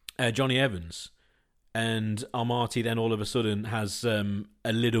Johnny Evans, and Amati then all of a sudden has a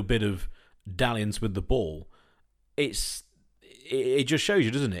little bit of dalliance with the ball. It just shows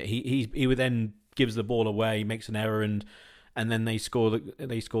you, doesn't it? He would then gives the ball away, makes an error, and then they score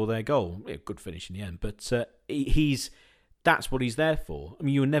their goal. Good finish in the end, but that's what he's there for. I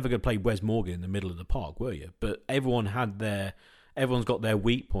mean, you were never going to play Wes Morgan in the middle of the park, were you? But everyone's got their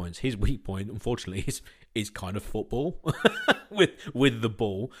weak points. His weak point, unfortunately, is kind of football with the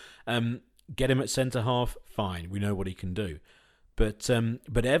ball. Get him at centre half, fine. We know what he can do. But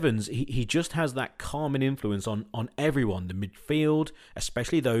Evans, he just has that calming influence on everyone. The midfield,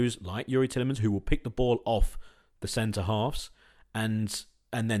 especially those like Youri Tielemans, who will pick the ball off the centre halves and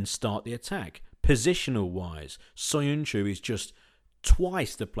then start the attack. Positional wise, Soyuncu is just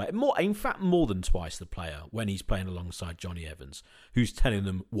twice the player, more than twice the player when he's playing alongside Johnny Evans, who's telling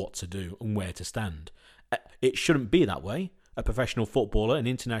them what to do and where to stand. It shouldn't be that way. A professional footballer, an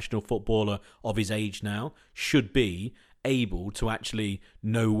international footballer of his age now, should be able to actually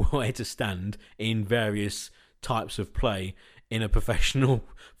know where to stand in various types of play in a professional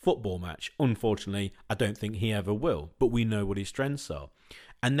football match. Unfortunately, I don't think he ever will, but we know what his strengths are.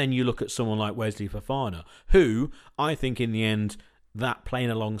 And then you look at someone like Wesley Fofana, who I think in the end, that playing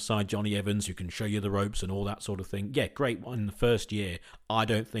alongside Johnny Evans, who can show you the ropes and all that sort of thing, yeah, great in the first year. I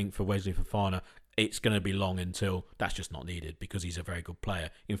don't think for Wesley Fofana it's going to be long until that's just not needed, because he's a very good player.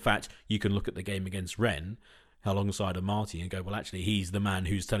 In fact, you can look at the game against Rennes, alongside Amati and go, well, actually, he's the man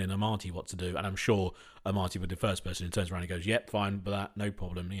who's telling Amati what to do. And I'm sure Amati would be the first person who turns around and goes, yep, fine, but that, no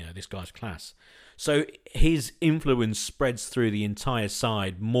problem. This guy's class. So his influence spreads through the entire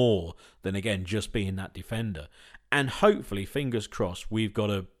side more than, again, just being that defender. And hopefully, fingers crossed, we've got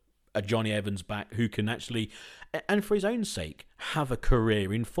a Johnny Evans back who can actually, and for his own sake, have a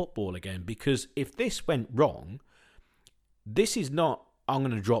career in football again. Because if this went wrong, this is not, I'm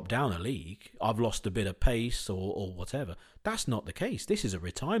going to drop down a league, I've lost a bit of pace or whatever. That's not the case. This is a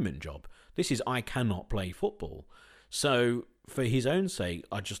retirement job. This is, I cannot play football. So for his own sake,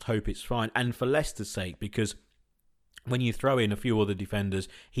 I just hope it's fine. And for Leicester's sake, because when you throw in a few other defenders,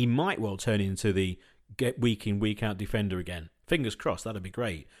 he might well turn into the get week in, week out defender again. Fingers crossed, that'd be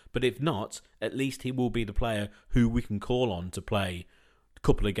great. But if not, at least he will be the player who we can call on to play a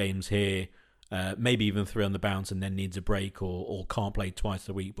couple of games here, maybe even 3 on the bounce and then needs a break, or can't play twice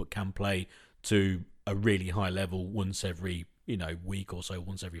a week but can play to a really high level once every week or so,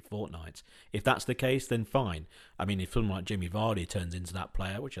 once every fortnight. If that's the case, then fine. I mean, if someone like Jimmy Vardy turns into that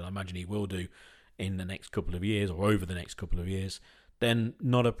player, which I imagine he will do in the next couple of years or over the next couple of years, then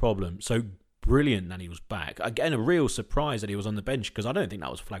not a problem. So brilliant that he was back. Again, a real surprise that he was on the bench, because I don't think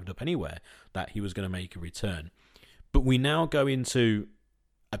that was flagged up anywhere that he was going to make a return. But we now go into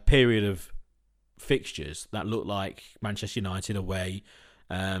a period of fixtures that look like Manchester United away,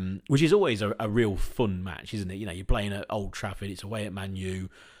 which is always a real fun match, isn't it? You're playing at Old Trafford, it's away at Man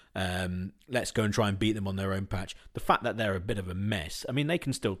U. Let's go and try and beat them on their own patch. The fact that they're a bit of a mess, I mean, they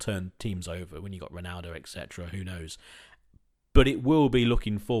can still turn teams over when you've got Ronaldo, etc. Who knows? But it will be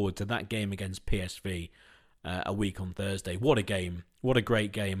looking forward to that game against PSV a week on Thursday. What a game. What a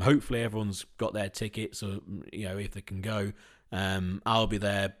great game. Hopefully everyone's got their tickets, or if they can go. I'll be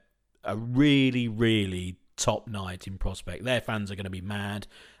there. A really, really top night in prospect. Their fans are going to be mad.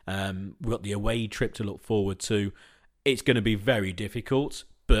 We've got the away trip to look forward to. It's going to be very difficult,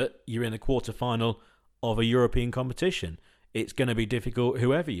 but you're in the quarter-final of a European competition. It's going to be difficult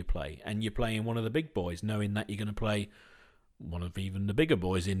whoever you play, and you're playing one of the big boys, knowing that you're going to play one of even the bigger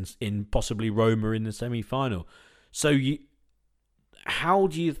boys in possibly Roma in the semi-final. So how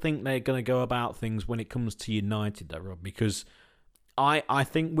do you think they're going to go about things when it comes to United, though, Rob? Because I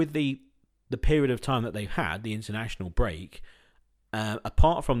think with the period of time that they've had, the international break,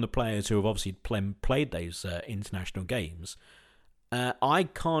 apart from the players who have obviously played those international games, I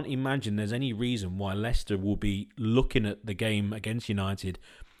can't imagine there's any reason why Leicester will be looking at the game against United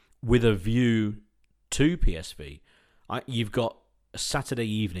with a view to PSV. You've got a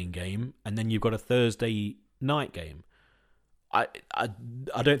Saturday evening game, and then you've got a Thursday night game. I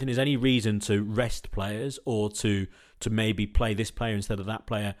don't think there's any reason to rest players or to maybe play this player instead of that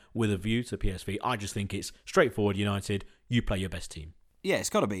player with a view to PSV. I just think it's straightforward. United, you play your best team. Yeah, it's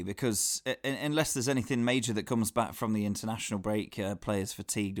got to be, because unless there's anything major that comes back from the international break, players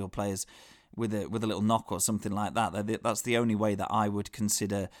fatigued or players with a little knock or something like that, that's the only way that I would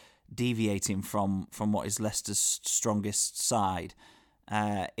consider deviating from what is Leicester's strongest side.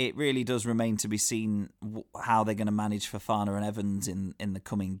 It really does remain to be seen how they're going to manage Fofana and Evans in the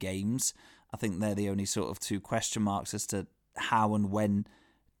coming games. I think they're the only sort of 2 question marks as to how and when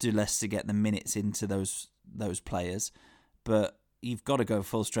do Leicester get the minutes into those players. But you've got to go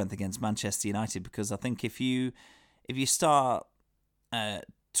full strength against Manchester United, because I think if you start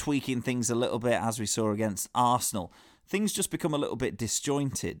tweaking things a little bit, as we saw against Arsenal, things just become a little bit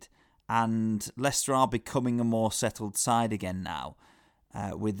disjointed. And Leicester are becoming a more settled side again now,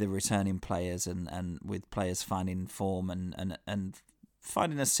 with the returning players and with players finding form and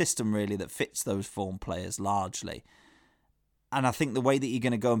finding a system really that fits those form players largely. And I think the way that you're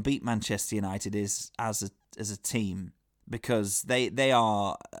going to go and beat Manchester United is as a team, because they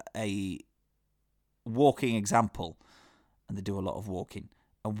are a walking example, and they do a lot of walking.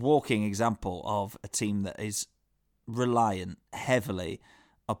 A walking example of a team that is reliant heavily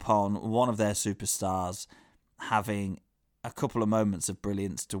upon one of their superstars having a couple of moments of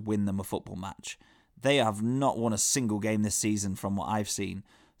brilliance to win them a football match. They have not won a single game this season from what I've seen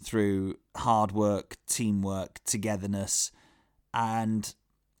through hard work, teamwork, togetherness, and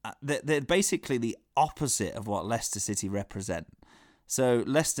they're basically the opposite of what Leicester City represent. So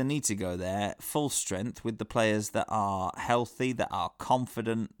Leicester need to go there full strength with the players that are healthy, that are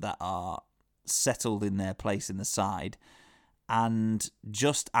confident, that are settled in their place in the side, and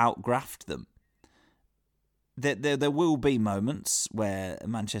just outgraft them. There will be moments where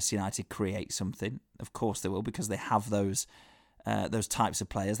Manchester United create something. Of course there will, because they have those types of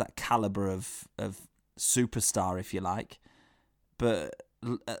players, that calibre of superstar, if you like. But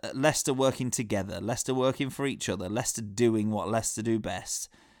Leicester working together, Leicester working for each other, Leicester doing what Leicester do best,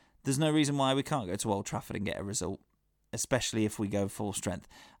 there's no reason why we can't go to Old Trafford and get a result, especially if we go full strength.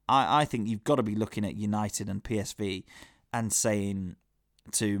 I think you've got to be looking at United and PSV and saying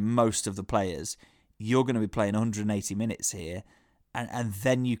to most of the players, you're going to be playing 180 minutes here, and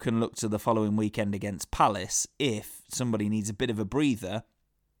then you can look to the following weekend against Palace if somebody needs a bit of a breather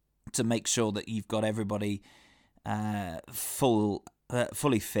to make sure that you've got everybody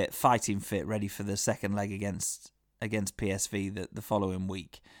fully fit, fighting fit, ready for the second leg against PSV the following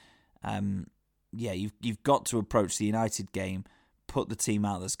week. You've got to approach the United game, put the team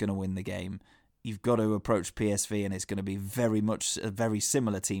out that's going to win the game. You've got to approach PSV, and it's going to be very much a very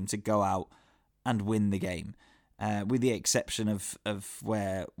similar team to go out and win the game, with the exception of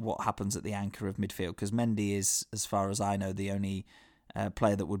what happens at the anchor of midfield, because Mendy is, as far as I know, the only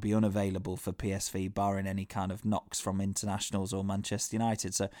player that would be unavailable for PSV, barring any kind of knocks from internationals or Manchester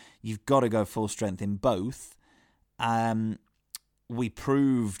United. So you've got to go full strength in both. We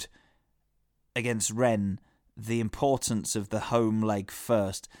proved against Rennes the importance of the home leg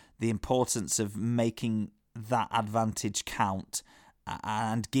first, the importance of making that advantage count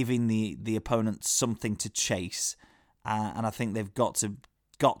and giving the opponent something to chase. And I think they've got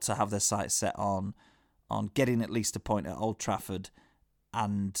to have their sights set on getting at least a point at Old Trafford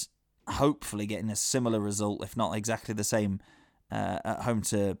and hopefully getting a similar result, if not exactly the same, at home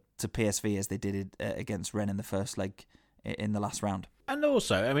to PSV as they did against Rennes in the first leg in the last round. And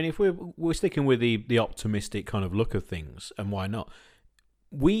also, I mean, if we're sticking with the optimistic kind of look of things, and why not?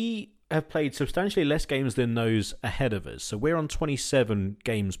 We have played substantially less games than those ahead of us. So we're on 27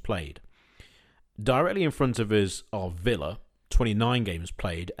 games played. Directly in front of us are Villa, 29 games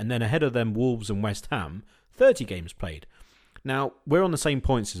played, and then ahead of them Wolves and West Ham, 30 games played. Now, we're on the same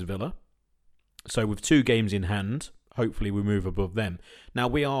points as Villa, so with 2 games in hand, hopefully we move above them. Now,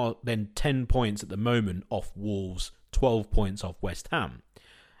 we are then 10 points at the moment off Wolves, 12 points off West Ham.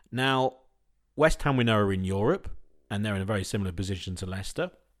 Now, West Ham we know are in Europe, and they're in a very similar position to Leicester.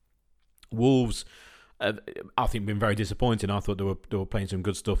 Wolves, I think, been very disappointing. I thought they were playing some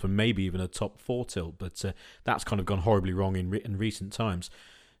good stuff and maybe even a top 4 tilt, but that's kind of gone horribly wrong in recent times.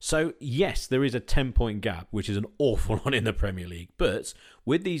 So, yes, there is a 10-point gap, which is an awful lot in the Premier League. But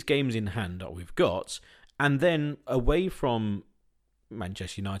with these games in hand that we've got, and then away from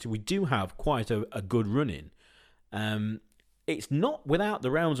Manchester United, we do have quite a good run-in. It's not without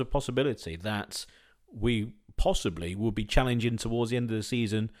the realms of possibility that we possibly will be challenging towards the end of the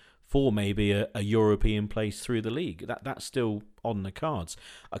season for maybe a European place through the league. That's still on the cards.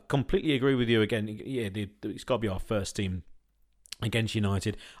 I completely agree with you again. Yeah, it's got to be our first team against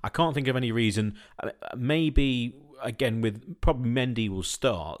United. I can't think of any reason. Maybe, again, with probably Mendy will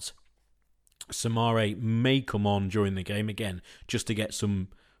start. Samare may come on during the game, again, just to get some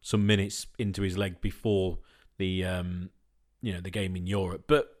minutes into his leg before the game in Europe.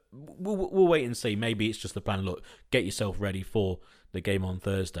 But we'll wait and see. Maybe it's just the plan. Look, get yourself ready for the game on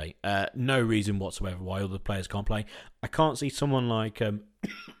Thursday. No reason whatsoever why other players can't play. I can't see someone like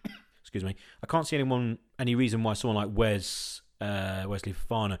excuse me. I can't see any reason why someone like Wesley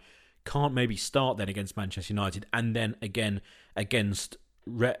Fofana can't maybe start then against Manchester United and then again against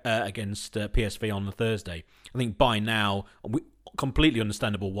PSV on the Thursday. I think by now, completely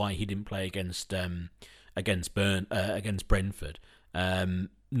understandable why he didn't play against Brentford.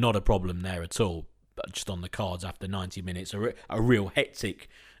 Not a problem there at all. But just on the cards after 90 minutes, a real hectic,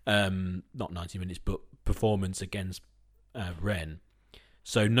 not 90 minutes, but performance against Rennes.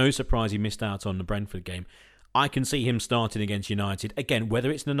 So no surprise he missed out on the Brentford game. I can see him starting against United. Again,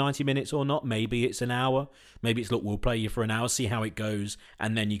 whether it's in the 90 minutes or not, maybe it's an hour. Maybe it's, look, we'll play you for an hour, see how it goes,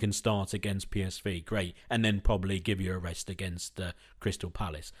 and then you can start against PSV. Great. And then probably give you a rest against Crystal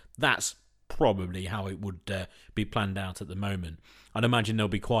Palace. That's probably how it would be planned out at the moment. I'd imagine there'll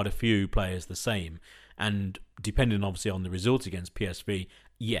be quite a few players the same. And depending obviously on the result against PSV,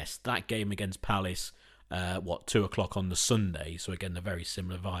 yes, that game against Palace, 2 o'clock on the Sunday. So again, they're very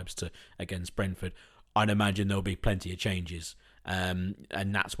similar vibes to against Brentford. I'd imagine there'll be plenty of changes. And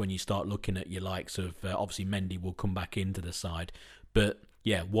that's when you start looking at your likes of, obviously Mendy will come back into the side. But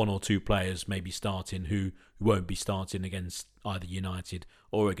yeah, 1 or 2 players may be starting who won't be starting against either United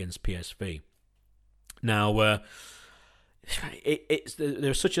or against PSV. Now,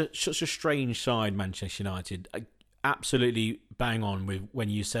 they're such a strange side, Manchester United. Absolutely bang on with when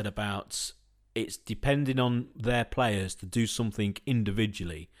you said about it's depending on their players to do something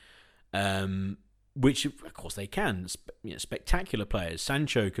individually, which of course they can. Spectacular players.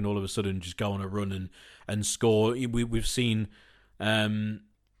 Sancho can all of a sudden just go on a run and score. We've seen the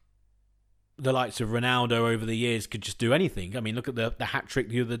likes of Ronaldo over the years could just do anything. I mean, look at the hat-trick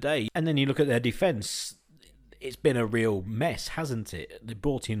the other day. And then you look at their defence. it's been a real mess, hasn't it? They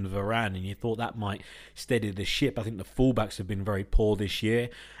brought in Varane, and you thought that might steady the ship. I think the fullbacks have been very poor this year.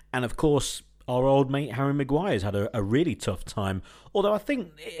 And, of course, our old mate Harry Maguire's had a really tough time. Although I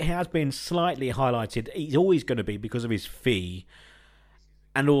think it has been slightly highlighted. He's always going to be because of his fee.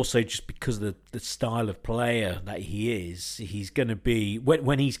 And also just because of the style of player that he is, he's going to be...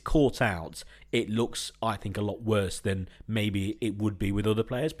 When he's caught out, it looks, I think, a lot worse than maybe it would be with other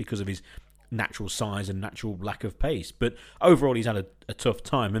players because of his natural size and natural lack of pace. But overall, he's had a tough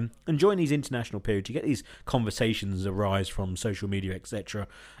time. And during these international periods, you get these conversations arise from social media, etc.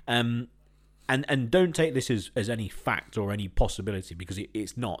 And don't take this as any fact or any possibility, because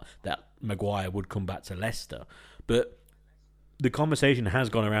it's not that Maguire would come back to Leicester. But the conversation has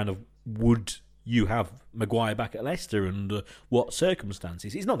gone around of, would you have Maguire back at Leicester and under what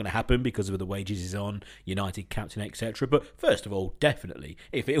circumstances? It's not going to happen because of the wages he's on, United captain, etc. But first of all, definitely,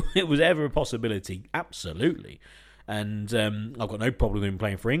 if it was ever a possibility, absolutely. And I've got no problem with him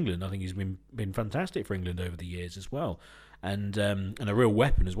playing for England. I think he's been fantastic for England over the years as well. And a real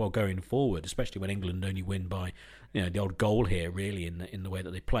weapon as well going forward, especially when England only win by the odd goal here, really, in the way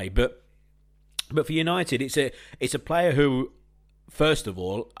that they play. But for United, it's a player who, first of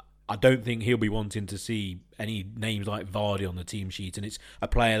all, I don't think he'll be wanting to see any names like Vardy on the team sheet, and it's a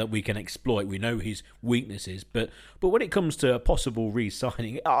player that we can exploit. We know his weaknesses, but when it comes to a possible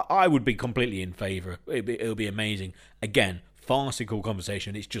re-signing, I would be completely in favour. It'll be amazing. Again, farcical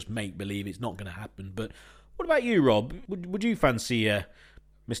conversation. It's just make-believe. It's not going to happen. But what about you, Rob? Would you fancy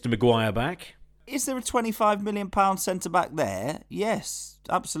Mr. Maguire back? Is there a £25 million centre-back there? Yes,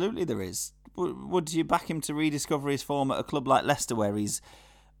 absolutely there is. Would you back him to rediscover his form at a club like Leicester, where he's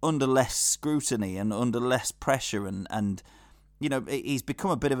under less scrutiny and under less pressure, and he's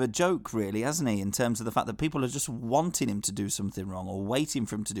become a bit of a joke, really, hasn't he, in terms of the fact that people are just wanting him to do something wrong or waiting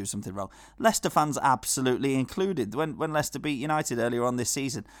for him to do something wrong. Leicester fans absolutely included. When Leicester beat United earlier on this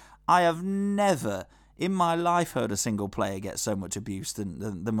season, I have never in my life heard a single player get so much abuse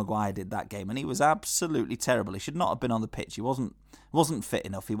than Maguire did that game, and he was absolutely terrible. He should not have been on the pitch. He wasn't fit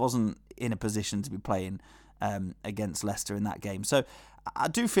enough. He wasn't in a position to be playing against Leicester in that game. So I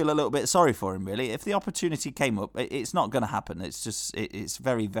do feel a little bit sorry for him, really. If the opportunity came up, it's not going to happen. It's just it's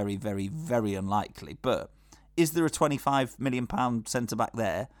very, very, very, very unlikely. But is there a £25 million centre-back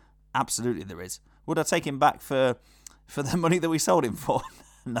there? Absolutely there is. Would I take him back for the money that we sold him for?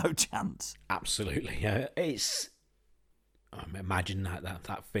 No chance. Absolutely. Imagine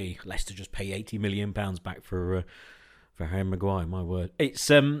that fee. Leicester just pay £80 million back for Harry Maguire. My word.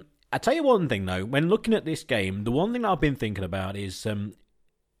 It's I tell you one thing though. When looking at this game, the one thing I've been thinking about is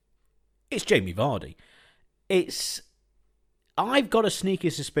it's Jamie Vardy. I've got a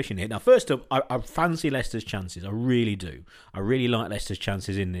sneaky suspicion here. Now, first up, I fancy Leicester's chances. I really do. I really like Leicester's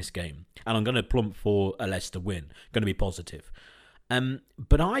chances in this game, and I'm going to plump for a Leicester win. Going to be positive.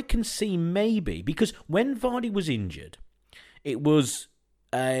 But I can see maybe, because when Vardy was injured, it was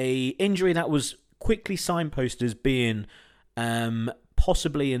a injury that was quickly signposted as being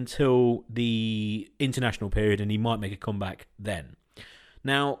possibly until the international period, and he might make a comeback then.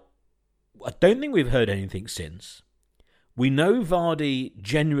 Now, I don't think we've heard anything since. We know Vardy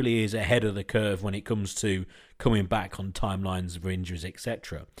generally is ahead of the curve when it comes to coming back on timelines of injuries,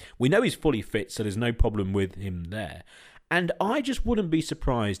 etc. We know he's fully fit, so there's no problem with him there. And I just wouldn't be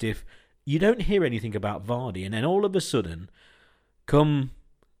surprised if you don't hear anything about Vardy, and then all of a sudden, come,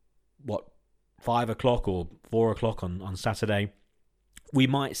 5 o'clock or 4 o'clock on Saturday, we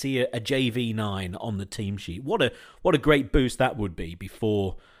might see a JV9 on the team sheet. What a great boost that would be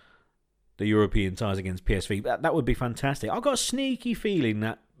before the European ties against PSV. That would be fantastic. I've got a sneaky feeling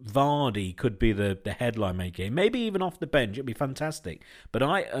that Vardy could be the headline maker. Maybe even off the bench. It'd be fantastic. But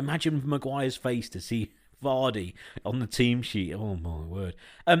I imagine Maguire's face to see Vardy on the team sheet. Oh my word.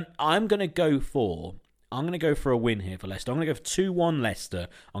 I'm going to go for a win here for Leicester. I'm going to go for 2-1 Leicester.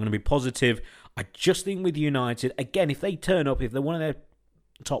 I'm going to be positive. I just think with United, again, if they turn up, if they're one of their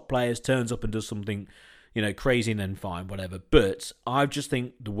top players turns up and does something, crazy, then fine, whatever. But I just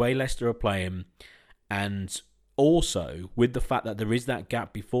think the way Leicester are playing, and also with the fact that there is that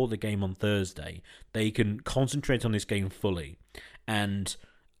gap before the game on Thursday, they can concentrate on this game fully. And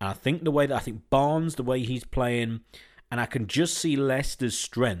I think Barnes, the way he's playing, and I can just see Leicester's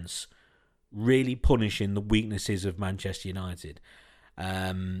strengths really punishing the weaknesses of Manchester United.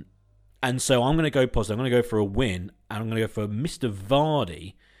 And so I'm going to go positive. I'm going to go for a win, and I'm going to go for Mr.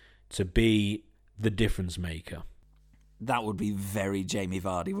 Vardy to be the difference maker. That would be very Jamie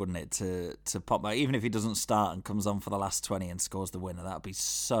Vardy, wouldn't it? To pop back, even if he doesn't start and comes on for the last 20 and scores the winner, that would be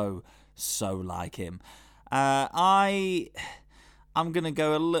so like him. I'm going to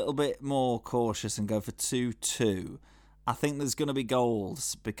go a little bit more cautious and go for 2-2. I think there's going to be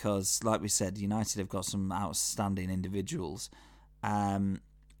goals because, like we said, United have got some outstanding individuals.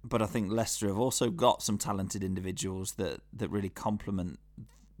 But I think Leicester have also got some talented individuals that really complement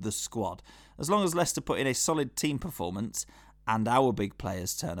the squad. As long as Leicester put in a solid team performance and our big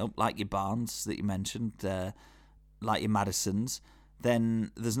players turn up, like your Barnes that you mentioned, like your Maddisons,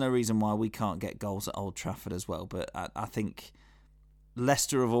 then there's no reason why we can't get goals at Old Trafford as well. But I think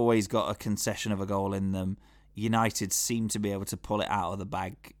Leicester have always got a concession of a goal in them. United seem to be able to pull it out of the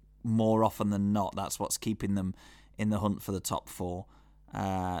bag more often than not. That's what's keeping them in the hunt for the top four.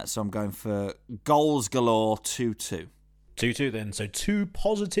 So I'm going for goals galore, 2-2. 2-2 then. So 2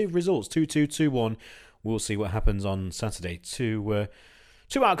 positive results, 2-2, 2-1. We'll see what happens on Saturday. Two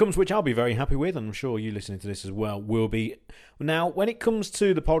outcomes which I'll be very happy with, and I'm sure you listening to this as well will be. Now, when it comes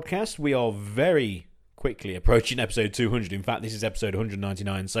to the podcast, we are very quickly approaching episode 200. In fact, this is episode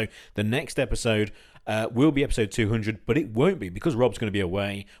 199, so the next episode will be episode 200, but it won't be because Rob's going to be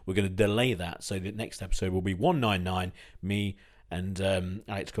away. We're going to delay that, so the next episode will be 199, me and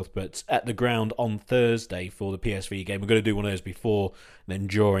Alex Cuthbert at the ground on Thursday for the PSV game. We're going to do one of those before, then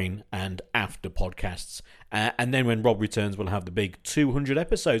during and after podcasts. And then when Rob returns, we'll have the big 200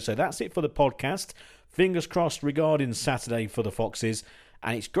 episodes. So that's it for the podcast. Fingers crossed regarding Saturday for the Foxes.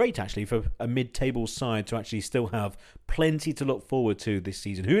 And it's great, actually, for a mid-table side to actually still have plenty to look forward to this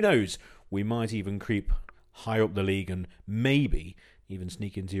season. Who knows? We might even creep higher up the league and maybe even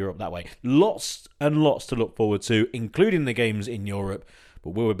sneak into Europe that way. Lots and lots to look forward to, including the games in Europe.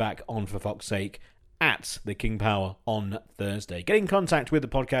 But we'll be back on For Fox's Sake at the King Power on Thursday. Get in contact with the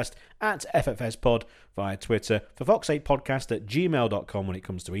podcast at FFSPod via Twitter, For Fox's Sake Podcast at gmail.com when it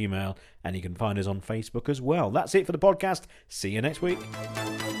comes to email, and you can find us on Facebook as well. That's it for the podcast. See you next week.